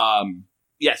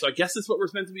 So I guess that's what we're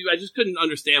meant to be. I just couldn't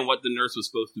understand what the nurse was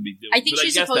supposed to be doing. I think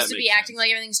she's supposed to be acting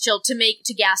like everything's chill to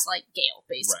gaslight Gale,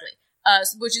 basically. Right.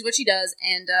 Which is what she does,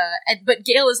 but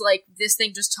Gale is like, this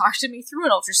thing just talked to me through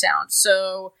an ultrasound.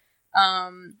 So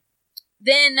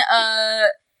then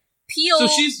Peel.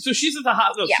 So she's at the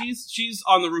hospital. Yeah. She's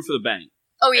on the roof of the bank.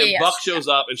 Oh yeah. And Buck shows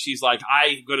up and she's like,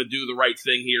 I'm gonna do the right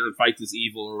thing here and fight this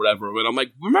evil or whatever. And I'm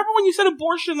like, remember when you said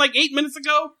abortion 8 minutes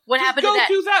ago? What happened to that?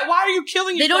 Do that. Why are you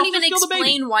killing yourself? They don't even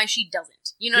explain why she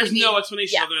doesn't. You know There's what I mean? no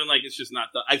explanation other than it's just not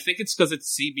done. I think it's because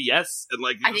it's CBS and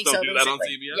you just don't do that on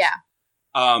CBS. Yeah.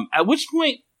 At which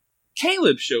point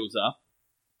Caleb shows up.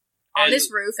 On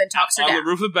this roof and talks her down. On the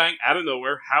roof of the bank, out of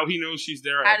nowhere. How he knows she's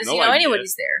there, How does he know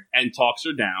anybody's there? And talks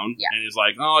her down. Yeah. And is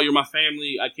like, oh, you're my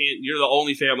family. You're the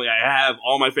only family I have.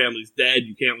 All my family's dead.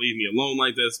 You can't leave me alone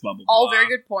like this. Blah, blah, blah. All very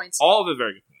good points. All of it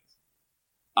very good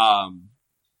points.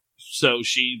 So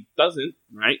she doesn't,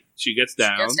 right? She gets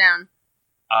down.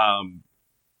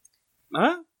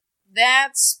 Huh?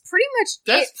 That's pretty much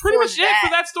it for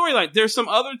that storyline. There's some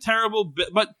other terrible,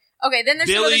 but okay, then there's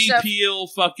Billy some other stuff. Peel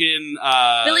fucking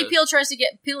Billy Peel tries to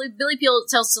get Billy Peel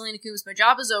tells Selena Coombs, "My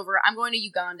job is over. I'm going to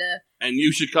Uganda, and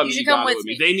you should come to Uganda with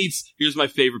me." They need. Here's my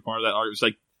favorite part of that argument. It's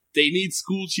like they need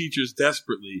school teachers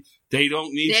desperately. They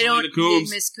don't need Selena Coombs.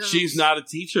 Miss Coombs. She's not a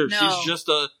teacher. No.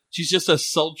 She's just a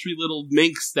sultry little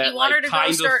minx that like kind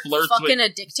of flirts fucking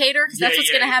with a dictator, because that's what's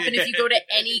going to happen if you go to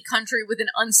any country with an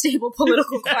unstable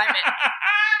political climate.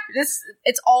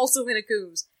 It's all Selena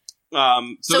Coombs.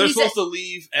 So they're supposed to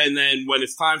leave, and then when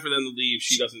it's time for them to leave,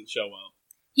 she doesn't show up.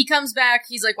 He comes back.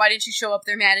 He's like, "Why didn't you show up?"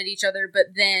 They're mad at each other, but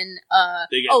then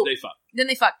they fuck. Then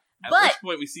they fuck. At this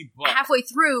point, we see Buck. Halfway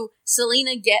through,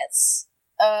 Selena gets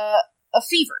a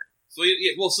fever. So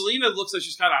Selena looks like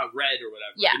she's kind of red or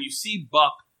whatever. Yeah. And you see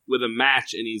Buck with a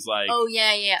match, and he's like, "Oh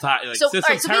yeah." So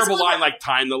terrible line like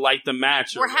 "time to light the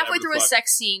match." We're halfway through a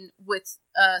sex scene with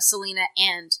Selena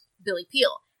and Billy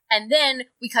Peel, and then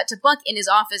we cut to Buck in his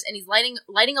office, and he's lighting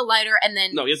a lighter, and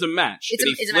then no, he has a match.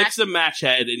 He flicks the match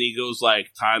head, and he goes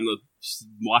like, "Time to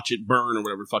watch it burn," or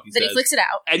whatever the fuck he says. Then he flicks it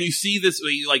out, and you see this.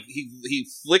 He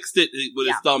flicks it with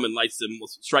his thumb and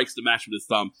strikes the match with his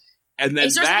thumb. And then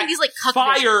that these, like,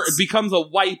 fire becomes a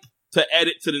wipe to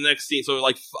edit to the next scene. So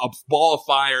like a ball of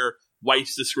fire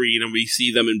wipes the screen, and we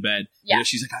see them in bed. Yeah. And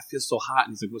she's like, "I feel so hot."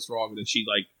 And he's like, "What's wrong?" And then she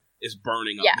like is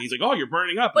burning up. Yeah. And he's like, "Oh, you're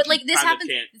burning up." But like this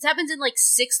happens in like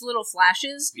 6 little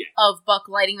flashes of Buck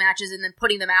lighting matches and then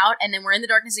putting them out, and then we're in the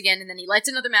darkness again, and then he lights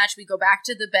another match. We go back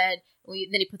to the bed. Then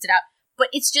he puts it out. But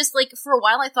it's just like for a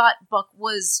while I thought Buck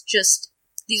was just.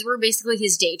 These were basically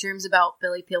his daydreams about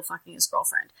Billy Peel fucking his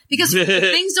girlfriend. Because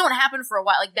things don't happen for a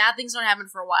while. Like, bad things don't happen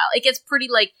for a while. It gets pretty,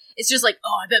 like, it's just like,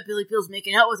 oh, I bet Billy Peel's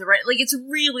making out with her, right? Like, it's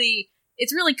really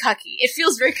cucky. It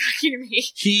feels very cucky to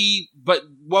me. But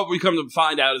what we come to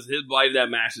find out is his light of that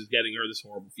match is getting her this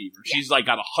horrible fever. Yeah. She's, like,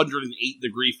 got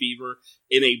 108-degree fever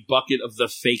in a bucket of the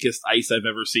fakest ice I've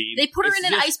ever seen. They put her in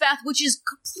an ice bath, which is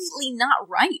completely not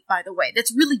right, by the way.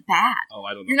 That's really bad. Oh,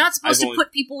 I don't know. You're not supposed to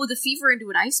put people with a fever into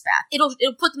an ice bath. It'll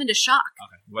put them into shock.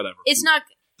 Okay, whatever. It's not...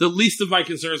 The least of my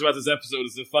concerns about this episode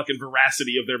is the fucking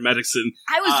veracity of their medicine.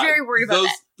 I was very worried about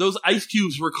that. Those ice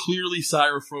cubes were clearly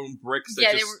styrofoam bricks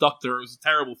that stuck there. It was a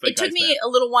terrible fake ice bath. It took me a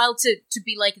little while to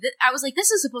be like... I was like,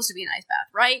 this is supposed to be an ice bath,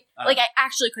 right? Like, I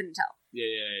actually couldn't tell.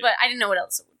 Yeah. But I didn't know what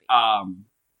else it would be.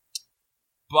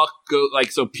 Buck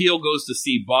so Peel goes to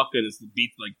see Buck and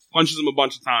punches him a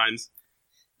bunch of times.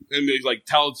 And he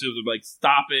tells him to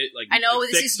stop it. I know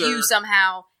this is you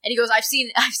somehow. And he goes, I've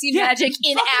seen magic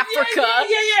in Africa.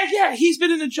 Yeah. He's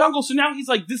been in the jungle, so now he's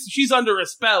like, she's under a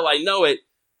spell. I know it.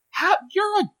 How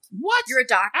what? You're a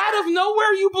doctor. Out of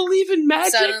nowhere, you believe in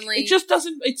magic? Suddenly. It just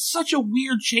doesn't. It's such a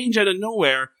weird change out of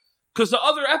nowhere. Because the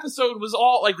other episode was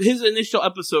all his initial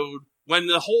episode. When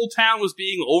the whole town was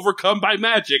being overcome by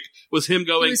magic, was him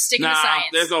going, "Nah, to science.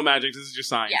 There's no magic. This is just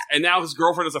science." Yeah. And now his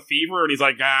girlfriend has a fever, and he's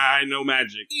like, "I know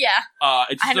magic." Yeah.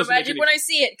 I know magic when I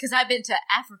see it because I've been to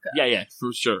Africa. Yeah,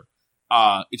 for sure.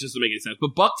 It just doesn't make any sense.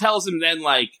 But Buck tells him then,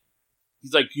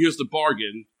 he's like, "Here's the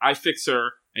bargain. I fix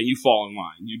her, and you fall in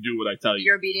line. You do what I tell you.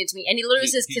 You're obedient to me." And he literally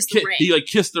says, "Kiss the ring." He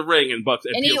kissed the ring, and Buck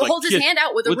and he holds his hand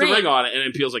out with the ring on it, and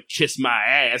then Peel's like, "Kiss my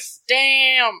ass."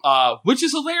 Damn. Which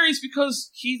is hilarious because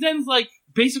he then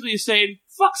basically is saying,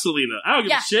 "Fuck Selena. I don't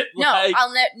give a shit." No,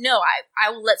 I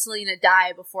will let Selena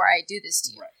die before I do this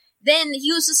to you. Right. Then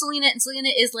he goes to Selena, and Selena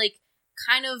is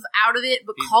kind of out of it,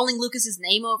 but calling Lucas's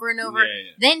name over and over.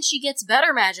 Yeah. Then she gets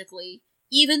better magically,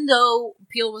 even though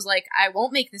Peel was like, "I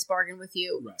won't make this bargain with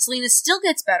you." Right. Selena still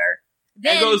gets better.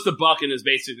 Then and goes to Buck and is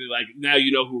basically like, "Now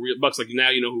you know who." Buck's like, "Now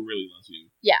you know who really loves you."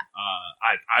 Yeah.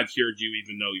 I cured you,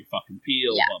 even though you're fucking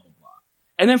Peel. Yeah. Blah blah blah.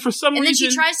 And then for some reason... And then she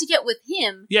tries to get with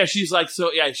him. Yeah, she's like,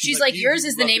 she's like, yours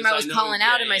is the name I was calling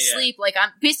out in my sleep.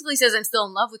 I'm basically says I'm still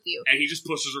in love with you. And he just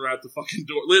pushes her out the fucking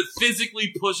door.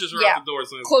 Physically pushes her out the door.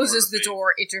 So closes the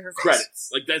door into her face.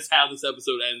 Credits. That's how this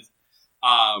episode ends.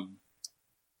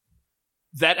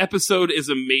 That episode is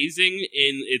amazing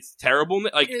in its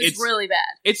terribleness. It's really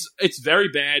bad. It's very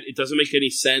bad. It doesn't make any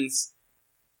sense.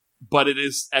 But it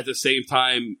is, at the same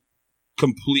time,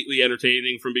 completely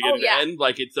entertaining from beginning to end.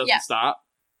 It doesn't stop.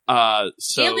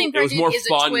 So it was more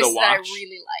fun to watch. That I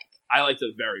really like. I liked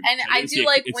it very much. And I do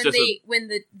like when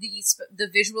the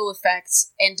visual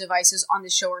effects and devices on the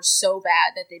show are so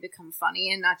bad that they become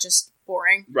funny and not just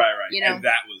boring. Right. And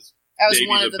that was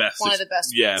one of the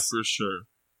best. Yeah, ones. For sure.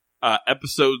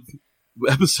 Episode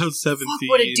 17. Fuck,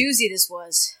 what a doozy this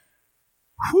was.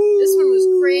 Whew, this one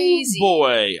was crazy.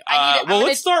 Boy.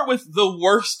 Let's start with the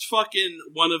worst fucking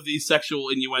one of these sexual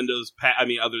innuendos.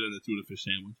 Other than the tuna fish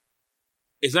sandwich.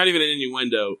 It's not even an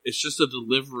innuendo. It's just a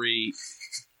delivery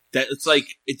that it's like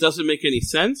it doesn't make any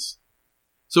sense.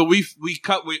 So we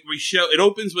show it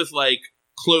opens with like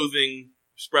clothing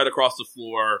spread across the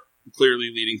floor, clearly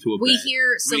leading to a bed. We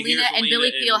hear Selena and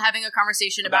Billy Peel having a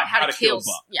conversation about how to kill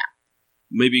Buck. Yeah.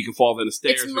 Maybe you can fall down the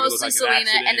stairs. It's mostly like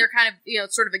Selena, and they're kind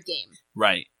of, sort of a game.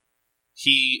 Right.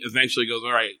 He eventually goes,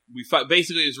 all right,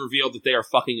 basically it's revealed that they are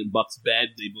fucking in Buck's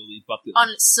bed. They believe Buck...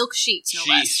 On silk sheets, no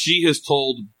less. She has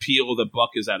told Peel that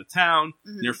Buck is out of town,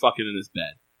 and they're fucking in his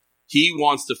bed. He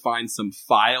wants to find some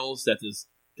files that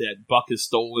Buck has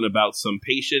stolen about some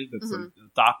patient that some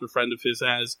doctor friend of his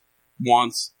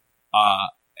wants.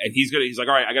 And he's like,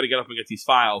 all right, I got to get up and get these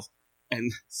files.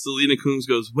 And Selena Coombs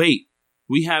goes, wait,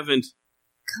 we haven't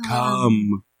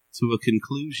come to a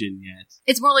conclusion yet.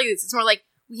 It's more like this. It's more like,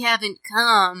 we haven't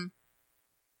come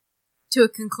to a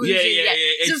conclusion yet.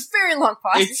 It's a very long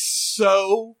pause. It's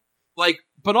so, like,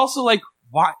 but also, like,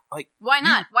 why? Like, why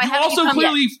not? Why haven't you come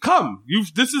clearly yet? come?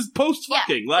 This is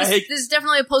post-fucking. Yeah, this is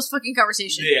definitely a post-fucking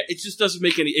conversation. Yeah, it just doesn't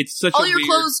make any... It's such all a your weird...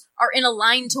 clothes are in a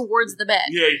line towards the bed.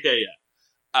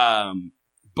 Yeah.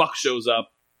 Buck shows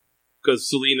up because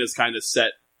Selena's kind of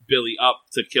set Billy up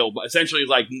to kill, essentially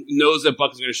like knows that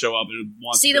Buck is going to show up and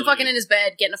wants see them fucking in his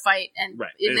bed, get in a fight, and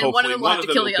then one of them will have to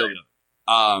kill the other.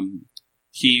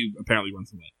 He apparently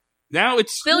runs away. Now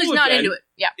it's school Billy's not again. into it.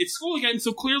 Yeah, it's school again.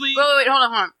 So clearly, wait,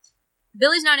 hold on.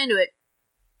 Billy's not into it.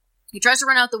 He tries to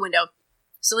run out the window.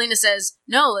 Selena says,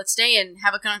 "No, let's stay and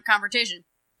have a confrontation."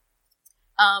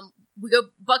 We go.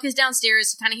 Buck is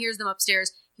downstairs. He kind of hears them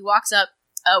upstairs. He walks up.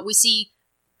 We see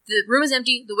the room is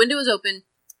empty. The window is open,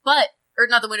 or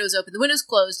not the window is open. The window's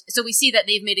closed. So we see that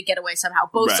they've made a getaway somehow.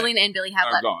 Both Selena and Billy have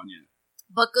left. Gone, yeah.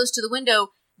 Buck goes to the window.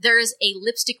 There is a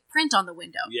lipstick print on the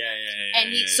window.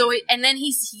 And then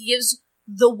he gives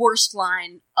the worst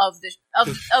line of the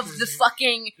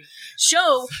fucking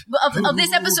show of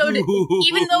this episode.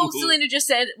 Even though Selena just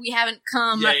said we haven't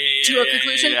come to a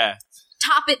conclusion.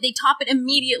 They top it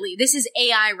immediately. This is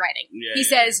AI writing. He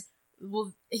says,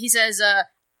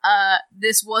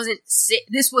 this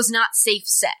was not safe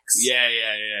sex. He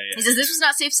says this was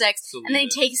not safe sex, Selena. And then he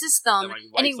takes his thumb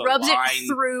and he rubs it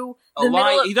through the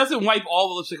middle of... He doesn't wipe all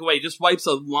the lipstick away, he just wipes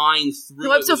a line through it. He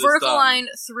wipes a vertical line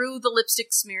through the lipstick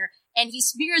smear, and he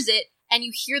smears it, and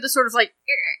you hear the sort of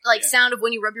sound of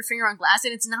when you rub your finger on glass,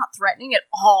 and it's not threatening at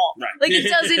all. Right. Like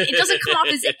it doesn't come off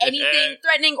as anything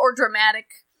threatening or dramatic.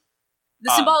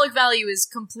 The symbolic value is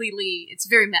completely, it's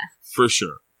very meh. For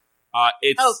sure.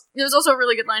 There's also a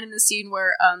really good line in this scene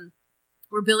where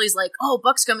Billy's like, "Oh,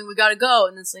 Buck's coming, we gotta go,"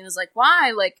 and then Selena's like,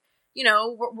 "Why? Like,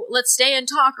 let's stay and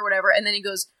talk or whatever." And then he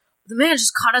goes, "The man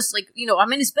just caught us. Like,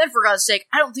 I'm in his bed for God's sake.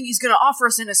 I don't think he's gonna offer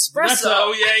us an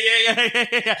espresso."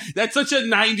 Yeah. That's such a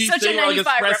 90s thing. Like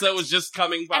espresso reference. Was just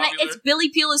coming popular. And it's Billy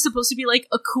Peel is supposed to be like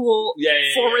a cool,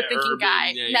 forward-thinking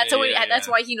guy. That's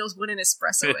why he knows what an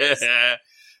espresso is.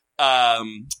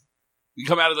 We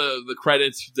come out of the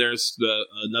credits. There's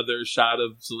another shot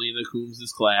of Selena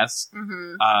Coombs' class.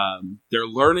 Mm-hmm. They're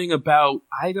learning about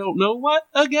I don't know what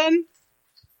again,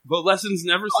 but lessons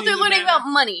never seen. They're learning about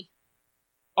money.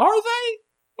 Are they?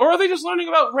 Or are they just learning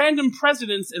about random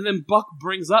presidents and then Buck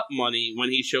brings up money when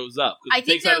he shows up? I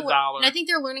think they're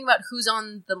learning about who's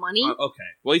on the money. Okay.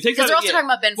 Well, he takes out... Because they're also talking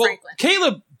about Ben Franklin.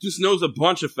 Caleb just knows a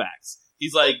bunch of facts.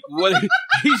 He's like, what?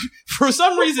 For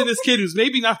some reason, this kid who's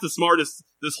maybe not the smartest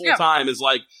this whole time is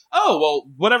like, oh,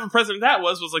 well, whatever president that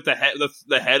was like the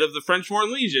head of the French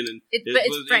Foreign Legion and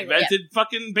invented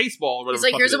fucking baseball. Or whatever.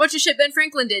 He's like, here's a bunch of shit Ben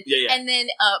Franklin did. And then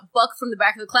Buck from the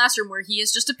back of the classroom where he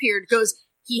has just appeared goes,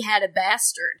 he had a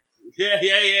bastard. Yeah.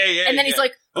 And then he's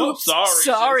like, oops,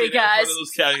 sorry guys.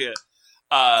 Get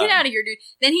out of here, dude.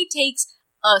 Then he takes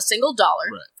a single $1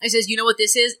 and says, you know what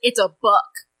this is? It's a buck.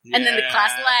 Yeah. And then the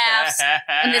class laughs.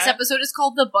 And this episode is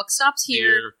called The Buck Stops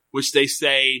Here. Which they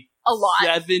say a lot.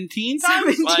 17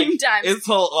 times? 17 times. It's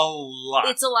a lot.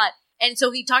 It's a lot. And so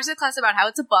he talks to the class about how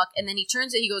it's a buck, and then he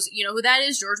turns it, he goes, you know who that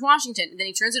is? George Washington. And then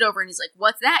he turns it over and he's like,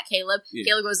 what's that, Caleb? Yeah.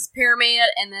 Caleb goes, it's pyramid,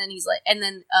 and then he's like,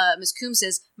 Miss Coombs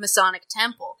says, Masonic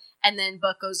Temple. And then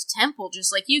Buck goes, Temple,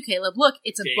 just like you, Caleb. Look,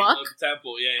 it's a Caleb buck.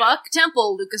 Temple, Buck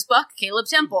Temple, Lucas Buck, Caleb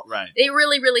Temple. Right. They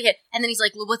really, really hit. And then he's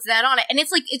like, well, what's that on it? And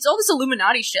it's like, it's all this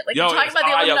Illuminati shit. Like, you're talking about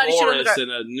the Illuminati shit on the dark.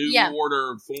 And a new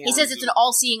order form. He says it's an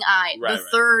all-seeing eye. The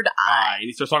third eye. And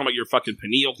he starts talking about your fucking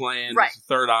pineal gland. Right. The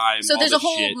third eye. So there's a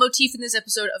whole motif in this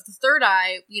episode of the third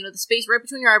eye, the space right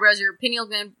between your eyebrows, your pineal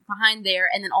gland behind there,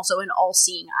 and then also an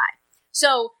all-seeing eye.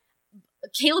 So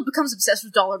Caleb becomes obsessed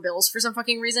with dollar bills for some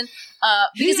fucking reason,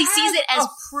 because he sees it as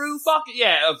proof of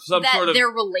some that sort of, they're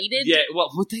related. Yeah,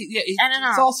 well, I don't know.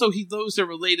 It's also he knows they're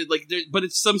related, but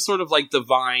it's some sort of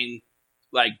divine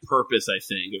purpose. I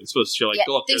think it's supposed to show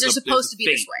look, things are supposed to be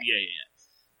this way.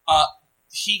 Yeah.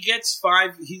 he gets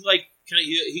 5. He's like,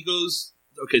 he goes.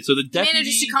 Okay, so the deputy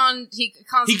manages to he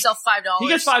cons himself $5. He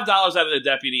gets $5 out of the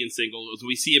deputy in single. So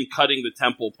we see him cutting the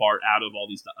temple part out of all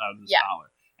these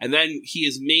dollar, and then he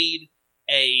has made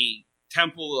a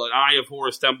temple, an Eye of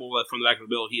Horus temple from the back of the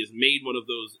bill. He has made one of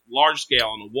those large scale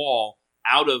on the wall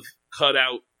out of cut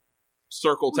out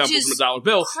circle temples from a dollar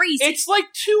bill. Crazy. It's like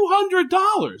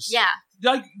 $200. Yeah,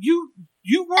 like you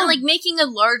were, and like making a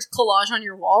large collage on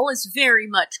your wall is very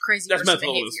much crazy. That's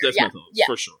mental illness. That's mental illness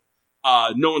for sure.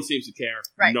 No one seems to care.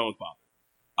 Right. No one's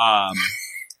bothered.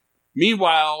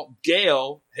 Meanwhile,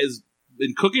 Gail has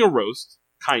been cooking a roast.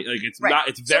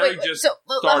 It's very just. So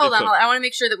hold on. I want to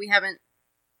make sure that we haven't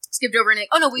skipped over anything.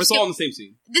 Oh no, it's all in the same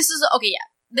scene. This is okay. Yeah.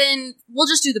 Then we'll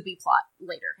just do the B plot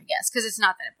later, I guess, because it's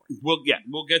not that important.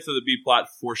 We'll get to the B plot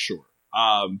for sure.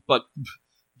 But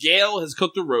Gail has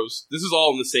cooked a roast. This is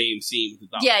all in the same scene with the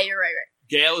doctor. Yeah, you're right.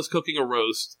 Gail is cooking a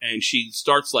roast, and she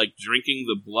starts like drinking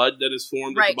the blood that is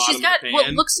formed at the bottom She's got of the pan. What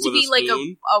looks to be like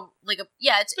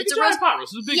it's a roast pot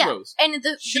roast. It's a big roast, and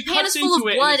the pan is full of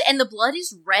blood, and the blood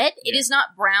is red. Yeah. It is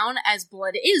not brown as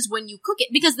blood is when you cook it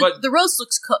because the roast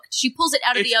looks cooked. She pulls it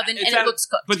out of the oven, and it looks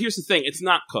cooked. But here's the thing: it's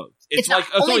not cooked. It's like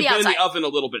it's only been in the oven a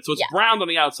little bit, so it's browned on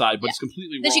the outside, but it's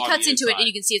completely raw. Then she cuts into it, and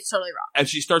you can see it's totally raw. And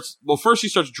she starts. Well, first she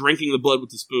starts drinking the blood with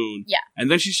the spoon. Yeah, and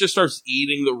then she just starts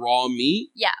eating the raw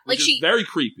meat. Yeah, which is very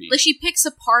creepy. Like she picks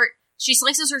apart. She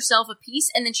slices herself a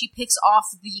piece, and then she picks off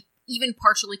the even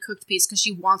partially cooked piece because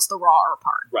she wants the raw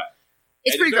part. Right.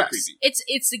 It's pretty gross. Creepy.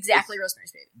 It's exactly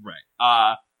Rosemary's Baby.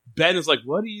 Right. Ben is like,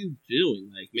 "What are you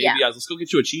doing? Like, maybe let's go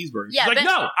get you a cheeseburger." She's like, Ben,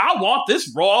 "No, I want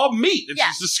this raw meat." And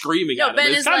she's just screaming at him.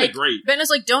 It's kind of great. Ben is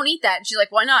like, "Don't eat that." And she's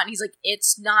like, "Why not?" And he's like,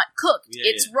 "It's not cooked.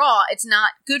 It's raw. It's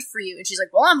not good for you." And she's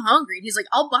like, "Well, I'm hungry." And he's like,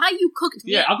 "I'll buy you cooked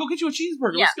meat. Yeah, I'll go get you a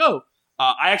cheeseburger. Let's go."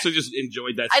 I actually just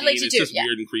enjoyed that scene. It's just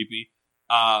weird and creepy.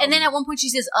 And then at one point she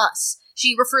says us.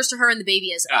 She refers to her and the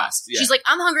baby as us. Yeah. She's like,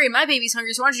 I'm hungry and my baby's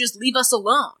hungry, so why don't you just leave us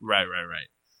alone? Right.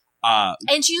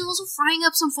 And she's also frying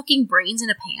up some fucking brains in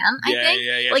a pan, I think.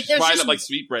 Yeah. Like, she's frying up like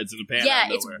sweetbreads in a pan. Yeah,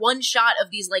 it's one shot of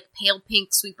these like pale pink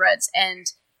sweetbreads and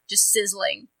just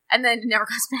sizzling. And then it never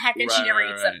comes back and she never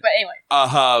eats them. But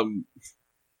anyway.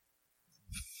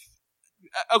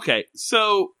 Okay,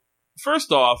 so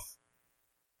first off,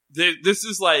 this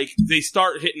is like, they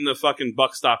start hitting the fucking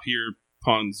buck stop here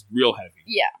puns real heavy.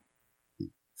 Yeah.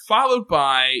 Followed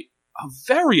by a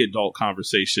very adult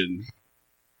conversation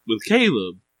with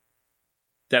Caleb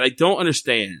that I don't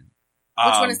understand.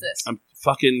 Which one is this? I'm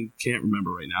fucking can't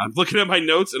remember right now. I'm looking at my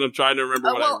notes and I'm trying to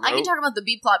remember what I wrote. I can talk about the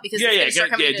B plot because do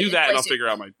that and I'll figure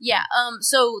out my... Yeah,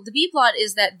 so the B plot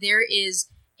is that there is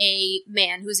a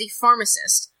man who is a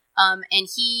pharmacist. And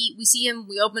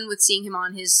we open with seeing him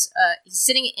on his, he's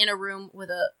sitting in a room with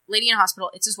a lady in a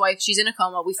hospital. It's his wife. She's in a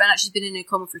coma. We found out she's been in a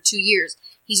coma for 2 years.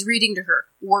 He's reading to her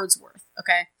Wordsworth.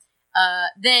 Okay.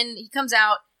 Then he comes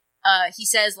out, he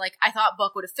says, like, I thought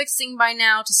Buck would have fixed things by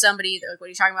now to somebody. They're like, what are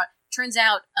you talking about? Turns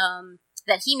out,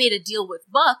 that he made a deal with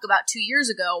Buck about 2 years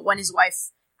ago when his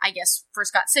wife, I guess,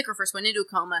 first got sick or first went into a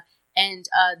coma. And,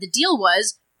 the deal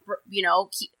was,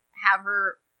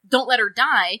 don't let her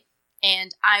die.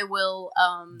 And I will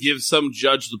give some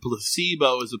judge the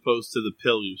placebo as opposed to the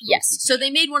pill you're supposed to take. So they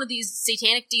made one of these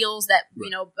satanic deals that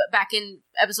back in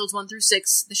episodes 1 through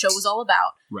 6, the show was all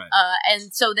about. Right.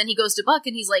 And so then he goes to Buck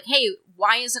and he's like, "Hey,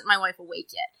 why isn't my wife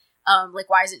awake yet?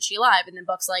 Why isn't she alive?" And then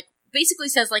Buck's like, basically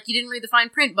says like, "You didn't read the fine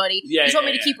print, buddy. You told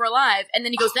me to keep her alive." And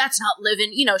then he goes, "That's not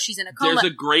living. She's in a coma."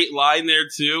 There's a great line there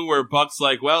too where Buck's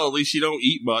like, "Well, at least you don't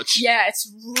eat much." Yeah, it's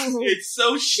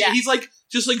so shit. Yeah. He's like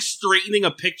just like straightening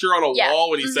a picture on a wall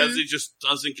when he says he just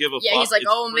doesn't give a fuck. Yeah, he's like,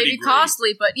 "Oh, maybe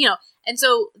costly, but And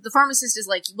so the pharmacist is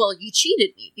like, "Well, you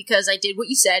cheated me because I did what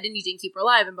you said and you didn't keep her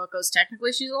alive." And Buck goes,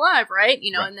 "Technically, she's alive, right?"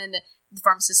 Right. And then the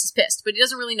pharmacist is pissed, but he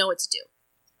doesn't really know what to do.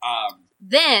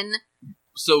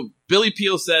 So Billy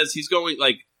Peel says he's going,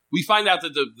 like, we find out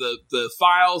that the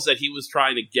files that he was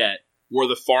trying to get were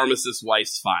the pharmacist's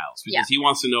wife's files because he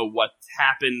wants to know what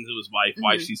happened to his wife,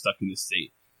 why she's stuck in this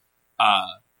state.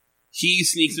 He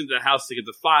sneaks into the house to get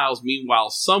the files. Meanwhile,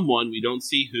 someone, we don't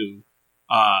see who,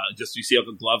 just we see a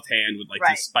gloved hand with like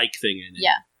this spike thing in it,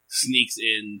 sneaks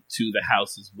into the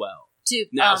house as well.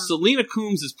 Now, Selena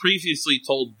Coombs has previously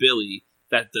told Billy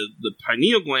that the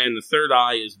pineal gland, the third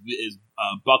eye, is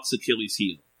Buck's Achilles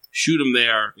heel. Shoot him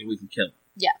there, and we can kill him.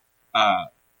 Yeah.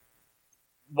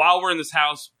 While we're in this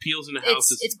house, Peel's in the house.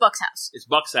 It's Buck's house. It's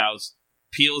Buck's house.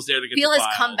 Peel's there to get the files. files.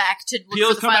 Peel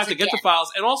has come back to get the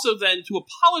files, and also then to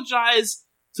apologize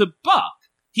to Buck.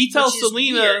 He tells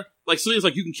Selena, weird. Like, Selena's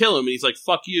like, "You can kill him," and he's like,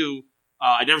 "Fuck you.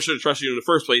 I never should have trusted you in the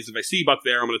first place. If I see Buck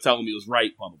there, I'm going to tell him he was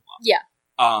right, blah, blah, blah." Yeah.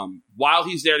 While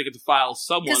he's there to get the files,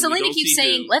 someone because Selena keeps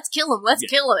saying, "Let's kill him, let's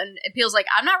kill him," and Peele's like,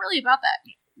 "I'm not really about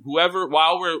that." Whoever,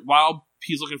 while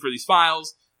he's looking for these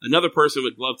files, another person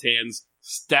with gloved hands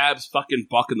stabs fucking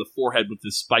Buck in the forehead with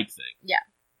this spike thing. Yeah,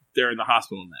 they're in the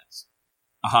hospital next.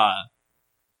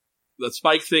 The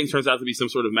spike thing turns out to be some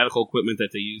sort of medical equipment that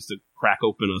they use to crack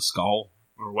open a skull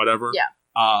or whatever. Yeah.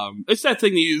 It's that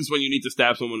thing you use when you need to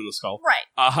stab someone in the skull. Right.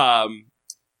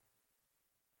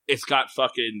 It's got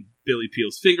fucking Billy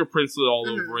Peele's fingerprints all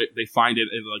over it. They find it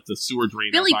in like the sewer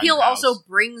drain. Billy Peele also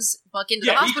brings Buck into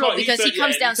the hospital because he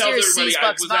comes downstairs, sees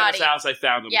Buck's body. At his house, I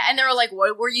found him. Yeah, and they were like,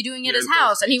 "What were you doing at his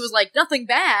house?" And he was like, "Nothing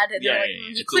bad." And they're like,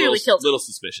 "You clearly killed him." Little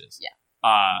suspicious.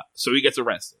 Yeah. So he gets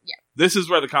arrested. Yeah. This is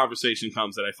where the conversation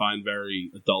comes that I find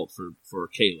very adult for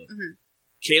Caleb. Mm-hmm.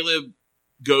 Caleb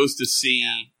goes to see.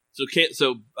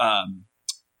 So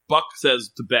Buck says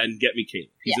to Ben, "Get me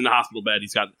Caleb." He's in the hospital bed.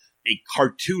 He's got a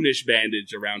cartoonish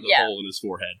bandage around a hole in his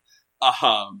forehead.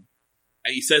 And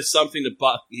he says something to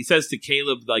Buck. He says to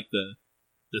Caleb like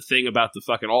the thing about the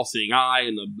fucking all-seeing eye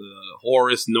and the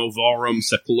Horus Novarum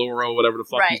Seclorum, whatever the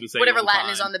fuck he's been saying. Whatever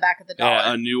Latin is on the back of the dollar.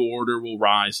 A new order will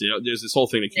rise. You know, there's this whole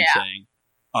thing they keep saying.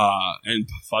 And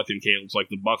fucking Caleb's like,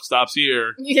 the buck stops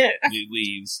here. Yeah. And he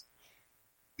leaves.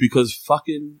 Because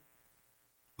fucking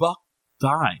Buck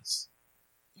dies.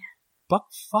 Yeah. Buck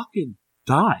fucking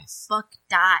dies. Buck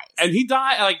dies. And he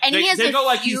died, like, and he has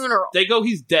a funeral. They go,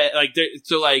 he's dead. Like,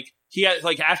 so, like, he has,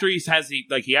 like, after he has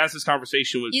this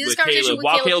conversation with Caleb.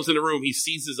 While Caleb's in the room, he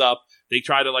seizes up. They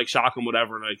try to, like, shock him,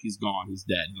 whatever, and, like, he's gone. He's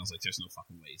dead. And I was like, there's no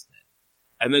fucking way he's dead.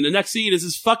 And then the next scene is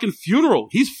his fucking funeral.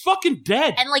 He's fucking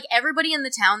dead. And, like, everybody in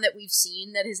the town that we've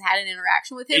seen that has had an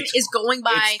interaction with him is going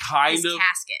by his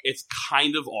casket. It's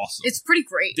kind of awesome. It's pretty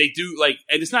great. They do, like,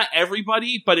 and it's not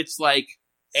everybody, but it's, like,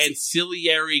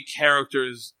 ancillary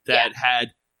characters that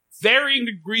had varying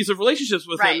degrees of relationships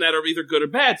with him that are either good or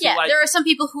bad. So, like, there are some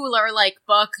people who are like,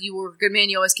 Buck, you were a good man,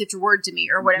 you always kept your word to me,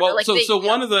 or whatever. Well, like, so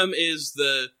one of them is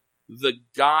the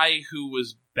guy who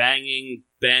was banging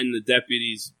Ben, the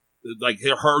deputy's, like,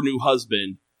 her new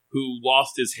husband, who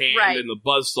lost his hand in the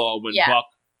buzzsaw when Buck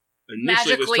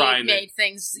initially was trying to...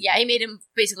 things. Yeah, he made him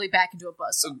basically back into a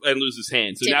buzzsaw. And lose his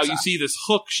hand. So now you see this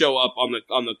hook show up on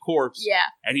the corpse. Yeah.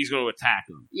 And he's going to attack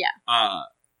him. Yeah.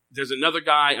 There's another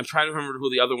guy, I'm trying to remember who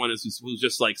the other one is, who's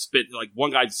just like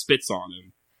one guy spits on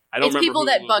him. I don't remember people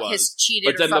that Buck has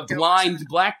cheated. But then the blind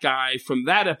black guy from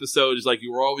that episode is like,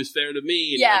 "You were always fair to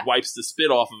me," and like, wipes the spit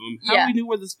off of him. How we knew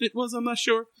where the spit was, I'm not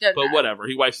sure. But whatever.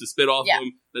 He wipes the spit off of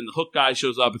him. Then the hook guy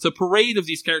shows up. It's a parade of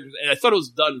these characters, and I thought it was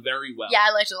done very well. Yeah,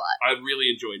 I liked it a lot. I really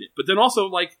enjoyed it. But then also,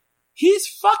 like, he's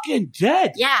fucking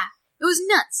dead. Yeah. It was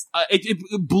nuts.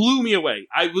 It blew me away.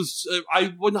 I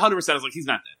 100% was like, he's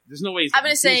not dead. There's no way he's dead. I'm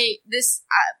going to say this,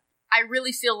 I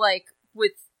really feel like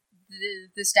with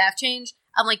the staff change,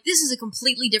 I'm like, this is a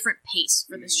completely different pace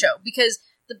for this show. Because,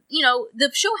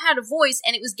 the show had a voice,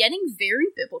 and it was getting very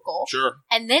biblical. Sure.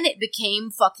 And then it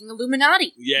became fucking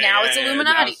Illuminati. Yeah. Now it's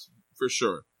Illuminati. For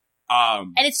sure.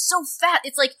 And it's so fat.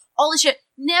 It's like, all this shit.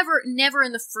 Never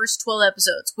in the first 12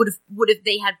 episodes would have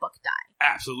they had Buck die.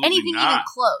 Absolutely anything not. Even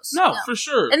close. No, for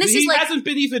sure. And this he is like, hasn't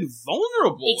been even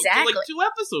vulnerable until like 2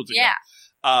 episodes ago.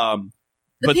 Yeah.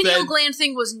 The pineal gland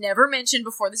thing was never mentioned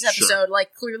before this episode. Sure.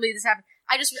 Like, clearly this happened.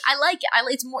 I like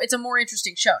it. It's a more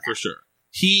interesting show now. For sure.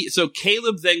 So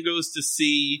Caleb then goes to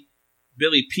see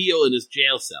Billy Peele in his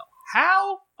jail cell.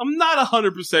 How? I'm not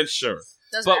 100% sure.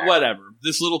 Doesn't matter. Whatever.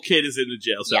 This little kid is in the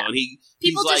jail cell, and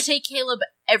people just take Caleb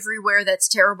everywhere that's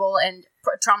terrible and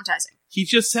traumatizing. He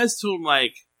just says to him,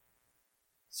 like,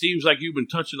 "Seems like you've been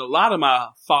touching a lot of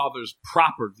my father's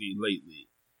property lately."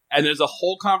 And there's a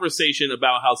whole conversation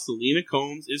about how Selena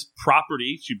Combs is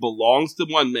property. She belongs to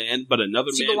one man, but another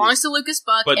man... She belongs to Lucas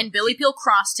Buck, and Billy Peele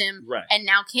crossed him, and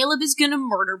now Caleb is going to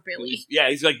murder Billy. Yeah,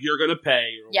 he's like, "You're going to pay,"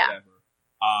 or whatever.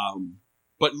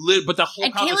 But the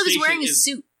whole conversation Caleb is wearing his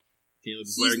suit. Caleb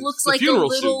is wearing looks the like funeral a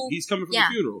little... suit. He's coming from the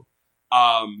funeral.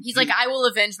 He's like, "I will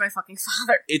avenge my fucking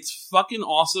father." It's fucking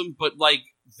awesome, but, like,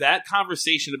 that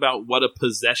conversation about what a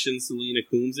possession Selena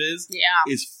Combs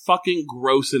is fucking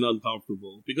gross and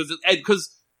uncomfortable.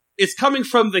 Because it's coming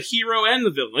from the hero and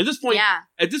the villain.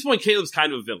 At this point, Caleb's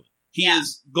kind of a villain. He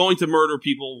is going to murder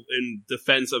people in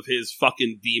defense of his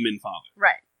fucking demon father.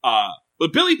 Right.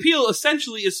 But Billy Peele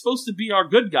essentially is supposed to be our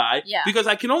good guy. Yeah. Because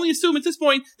I can only assume at this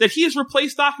point that he has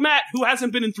replaced Doc Matt, who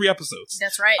hasn't been in 3 episodes.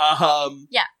 That's right.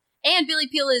 Yeah. And Billy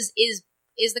Peele is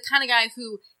the kind of guy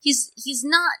who he's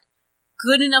not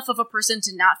good enough of a person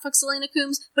to not fuck Selena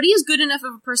Combs, but he is good enough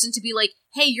of a person to be like,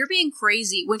 "Hey, you're being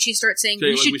crazy," when she starts saying,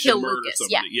 "We should kill Lucas."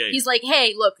 Yeah. He's like,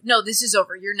 "Hey, look, no, this is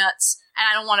over. You're nuts. And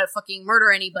I don't want to fucking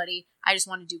murder anybody. I just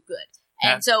want to do good."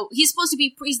 And so he's supposed to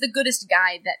be, he's the goodest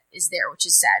guy that is there, which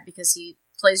is sad because he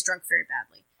plays drunk very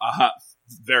badly.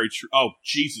 Very true. Oh,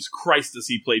 Jesus Christ, does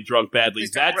he play drunk badly?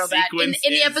 That sequence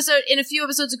in the episode, in a few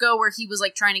episodes ago, where he was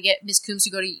like trying to get Miss Coombs to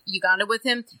go to Uganda with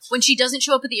him, when she doesn't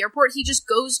show up at the airport, he just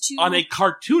goes to on a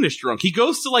cartoonish drunk. He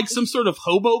goes to like some sort of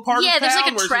hobo part. Yeah, of there's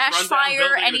town like a trash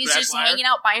fire, and he's just hanging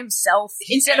out by himself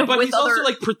instead of with other. But he's also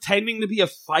like pretending to be a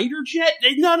fighter jet.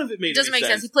 None of it made doesn't make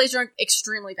sense. He plays drunk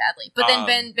extremely badly, but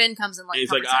then Ben comes and like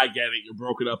he's like, I get it. You're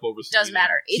broken up over. Doesn't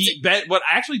matter. Ben, what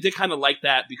I actually did kind of like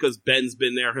that because Ben's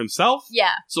been there himself. Yeah.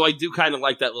 So I do kind of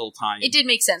like that little time. It did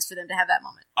make sense for them to have that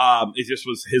moment. It just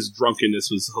was his drunkenness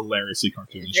was hilariously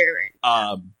cartoonish. Very.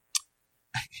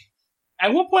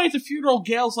 At one point at the funeral,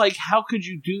 Gail's like, "How could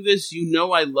you do this? You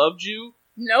know I loved you."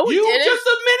 No, you didn't. Just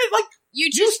a minute, like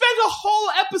you spent a whole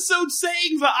episode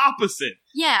saying the opposite.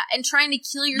 Yeah, and trying to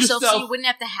kill yourself so you wouldn't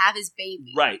have to have his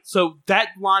baby. Right. So that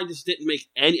line just didn't make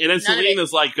any. And then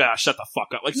Selena's like, "Shut the fuck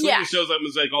up!" Like Selena shows up and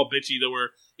is like all bitchy to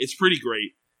her. It's pretty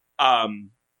great.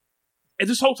 And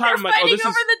this whole time, I'm like, "Oh, this is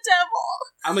over the devil."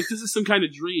 I'm like, "This is some kind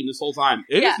of dream." This whole time,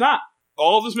 it is not.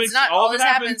 All of this makes all of it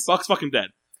happens. Buck's fucking dead.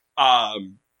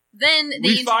 Then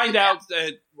we find out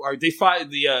that they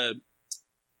find the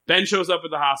Ben shows up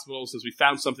at the hospital, says we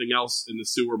found something else in the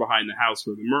sewer behind the house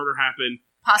where the murder happened,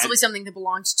 possibly something that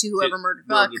belonged to whoever murdered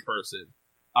Buck. Person.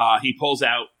 He pulls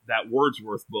out that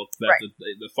Wordsworth book that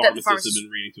the pharmacist had been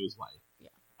reading to his wife. Yeah.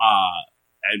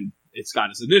 And it's got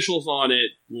his initials on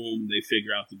it. Boom, they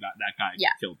figure out that guy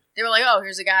killed him. They were like, oh,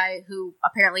 here's a guy who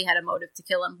apparently had a motive to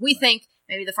kill him. We think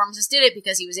maybe the pharmacist did it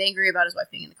because he was angry about his wife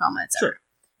being in the coma, etc. Sure.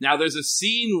 Now, there's a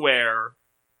scene where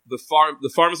the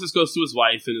pharmacist goes to his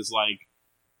wife and is like,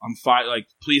 I'm fine, like,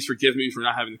 please forgive me for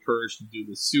not having the courage to do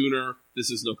this sooner. This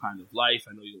is no kind of life.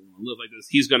 I know you don't want to live like this.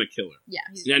 He's going to kill her. Yeah.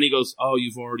 And then he goes, oh,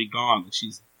 you've already gone.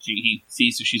 He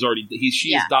sees so she's already,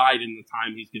 she has died in the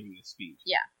time he's giving this speech.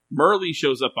 Yeah. Murley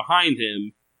shows up behind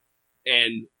him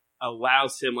and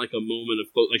allows him like a moment of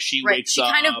like she wakes up.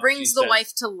 She kind of brings the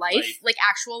wife to life, like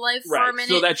actual life for a minute,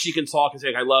 so that she can talk and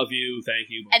say, "I love you, thank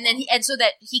you," and then so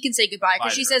that he can say goodbye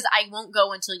because she says, "I won't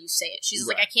go until you say it." She's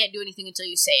like, "I can't do anything until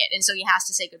you say it," and so he has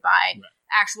to say goodbye. Right.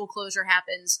 Actual closure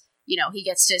happens. You know, he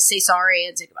gets to say sorry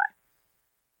and say goodbye.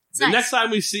 The next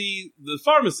time we see the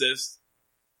pharmacist,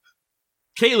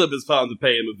 Caleb is found to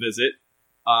pay him a visit.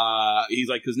 He's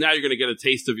like, because now you're going to get a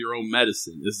taste of your own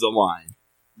medicine, is the line.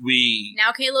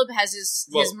 Now Caleb has his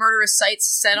murderous sights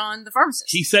set on the pharmacist.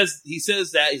 He says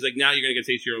that. He's like, now you're going to get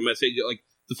a taste of your own medicine. Like,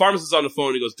 the pharmacist's on the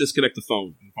phone, he goes, disconnect the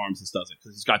phone. And the pharmacist does it,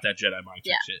 because he's got that Jedi mind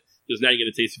trick shit. He goes, now you get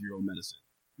a taste of your own medicine.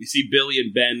 We see Billy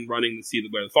and Ben running to see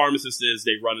where the pharmacist is.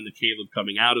 They run into Caleb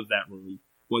coming out of that room.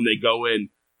 When they go in,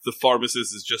 the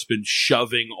pharmacist has just been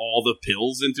shoving all the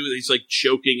pills into it. He's like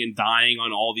choking and dying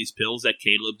on all these pills that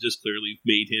Caleb just clearly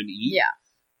made him eat. Yeah.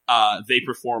 They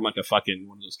perform like a fucking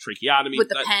one of those tracheotomies with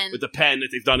the pen that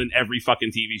they've done in every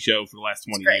fucking TV show for the last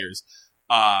 20 years.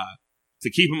 To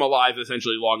keep him alive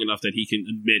essentially long enough that he can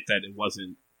admit that it was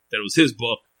his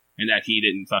book and that he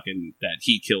didn't that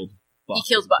he killed Buck.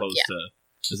 He killed Buck,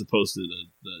 as opposed to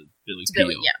the Billy Peel.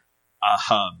 Billy,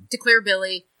 to clear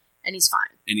Billy, and he's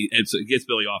fine. And so it gets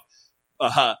Billy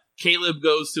off. Caleb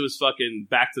goes to his fucking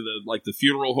back to the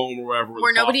funeral home or wherever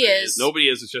where nobody is. Nobody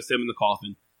is. It's just him in the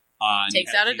coffin.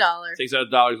 Takes out $1. Takes out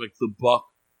 $1. He's like, the buck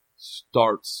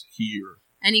starts here.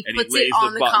 And he puts it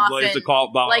on the coffin.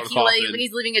 Like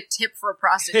he's leaving a tip for a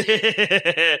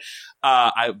prostitute.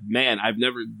 I've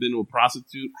never been to a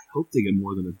prostitute. I hope they get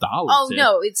more than $1. Oh, tip.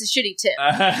 No, it's a shitty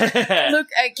tip. Look,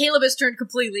 Caleb has turned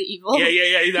completely evil.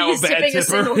 Yeah. He's tipping a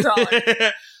single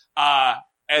 $1.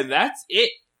 And that's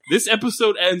it. This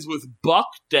episode ends with Buck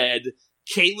dead,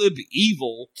 Caleb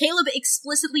evil. Caleb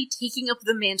explicitly taking up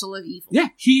the mantle of evil. Yeah,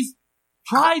 he's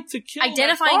tried to kill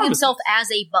identifying himself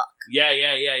as a Buck. Yeah.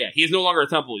 He's no longer a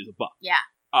temple, he's a Buck. Yeah.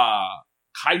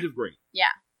 Kind of great. Yeah.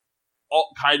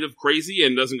 Kind of crazy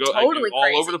and doesn't go totally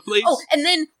all over the place. Oh, and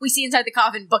then we see inside the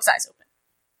coffin, Buck's eyes open.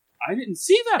 I didn't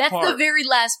see that part. That's the very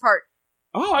last part.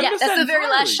 Oh, I missed that. That's the very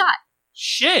last shot.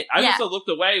 Shit, I must have looked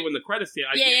away when the credits came.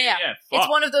 Yeah. It's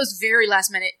one of those very last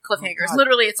minute cliffhangers. Oh,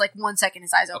 literally, it's like 1 second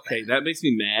his eyes open. Okay, that makes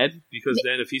me mad because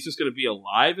then if he's just going to be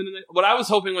alive in the next... What I was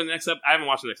hoping when the next episode... I haven't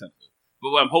watched the next episode.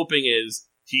 But what I'm hoping is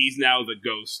he's now the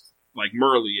ghost, like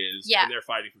Murley is, and they're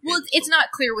fighting for Well, it's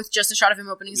not clear with just a shot of him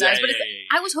opening his eyes, but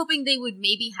I was hoping they would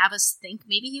maybe have us think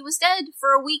maybe he was dead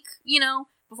for a week,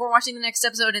 before watching the next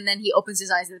episode, and then he opens his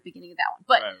eyes at the beginning of that one.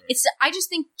 But I just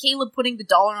think Caleb putting the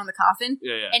 $1 on the coffin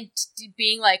and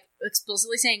being like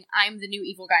explicitly saying, I'm the new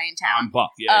evil guy in town. I'm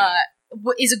Buck,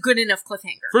 is a good enough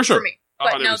cliffhanger for sure. For me.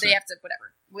 But 100%. No, they have to,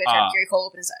 whatever. We have to have Gary Cole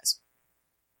open his eyes.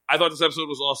 I thought this episode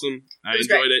was awesome. I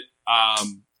enjoyed it.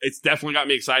 It's definitely got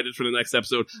me excited for the next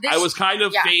episode. I was kind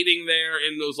of fading there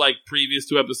in those like previous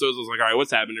 2 episodes. I was like, all right,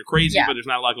 what's happening? They're crazy, but there's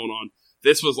not a lot going on.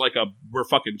 This was like we're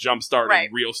fucking jump starting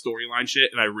real storyline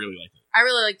shit, and I really liked it. I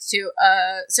really liked it too.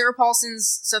 Sarah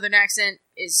Paulson's Southern accent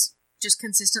is just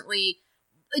consistently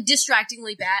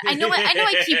distractingly bad. I know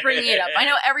I keep bringing it up. I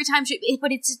know every time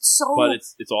but it's so... But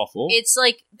it's awful. It's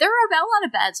like, there are a lot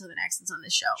of bad Southern accents on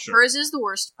this show. Sure. Hers is the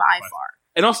worst by far.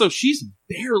 And also, she's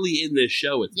barely in this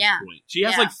show at this point. She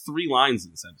has like 3 lines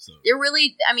in this episode. It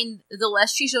really, I mean, the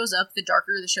less she shows up, the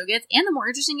darker the show gets, and the more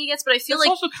interesting it gets, but I feel That's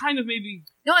also kind of maybe...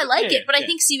 No, I like it, but I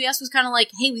think CBS was kind of like,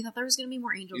 hey, we thought there was going to be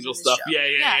more angels in this stuff. show.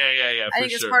 Yeah, I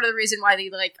think it's part of the reason why they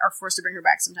like are forced to bring her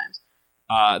back sometimes.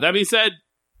 That being said,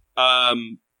 I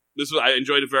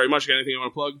enjoyed it very much. Got anything you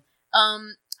want to plug?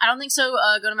 I don't think so.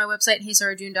 Go to my website,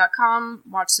 heysarahjune.com,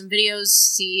 watch some videos,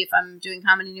 see if I'm doing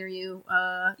comedy near you.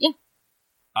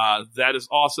 That is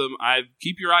awesome.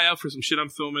 Keep your eye out for some shit I'm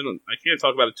filming. I can't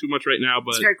talk about it too much right now,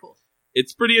 but it's very cool.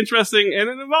 It's pretty interesting, and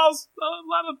it involves a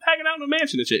lot of hanging out in a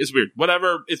mansion and shit. It's weird.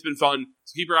 Whatever. It's been fun.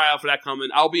 So keep your eye out for that coming.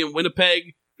 I'll be in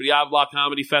Winnipeg for the Odd Block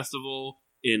Comedy Festival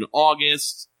in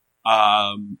August.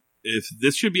 If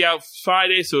this should be out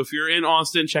Friday, so if you're in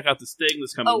Austin, check out the Sting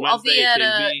this coming Wednesday. I'll be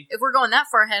at if we're going that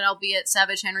far ahead, I'll be at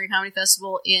Savage Henry Comedy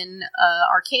Festival in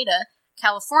Arcata,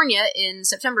 California in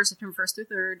September 1st through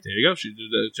 3rd. There you go.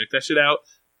 Check that shit out.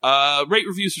 Rate,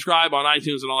 review, subscribe on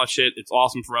iTunes and all that shit. It's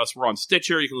awesome for us. We're on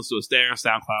Stitcher. You can listen to us there,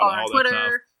 SoundCloud, all Twitter, that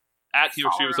stuff. At Hero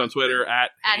Streamers on Twitter.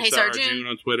 At HeySarahJune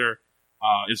on Twitter.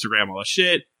 Instagram, all that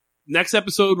shit. Next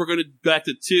episode, we're going to go back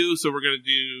to 2, so we're going to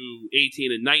do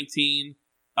 18 and 19.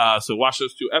 So watch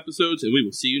those 2 episodes, and we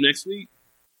will see you next week.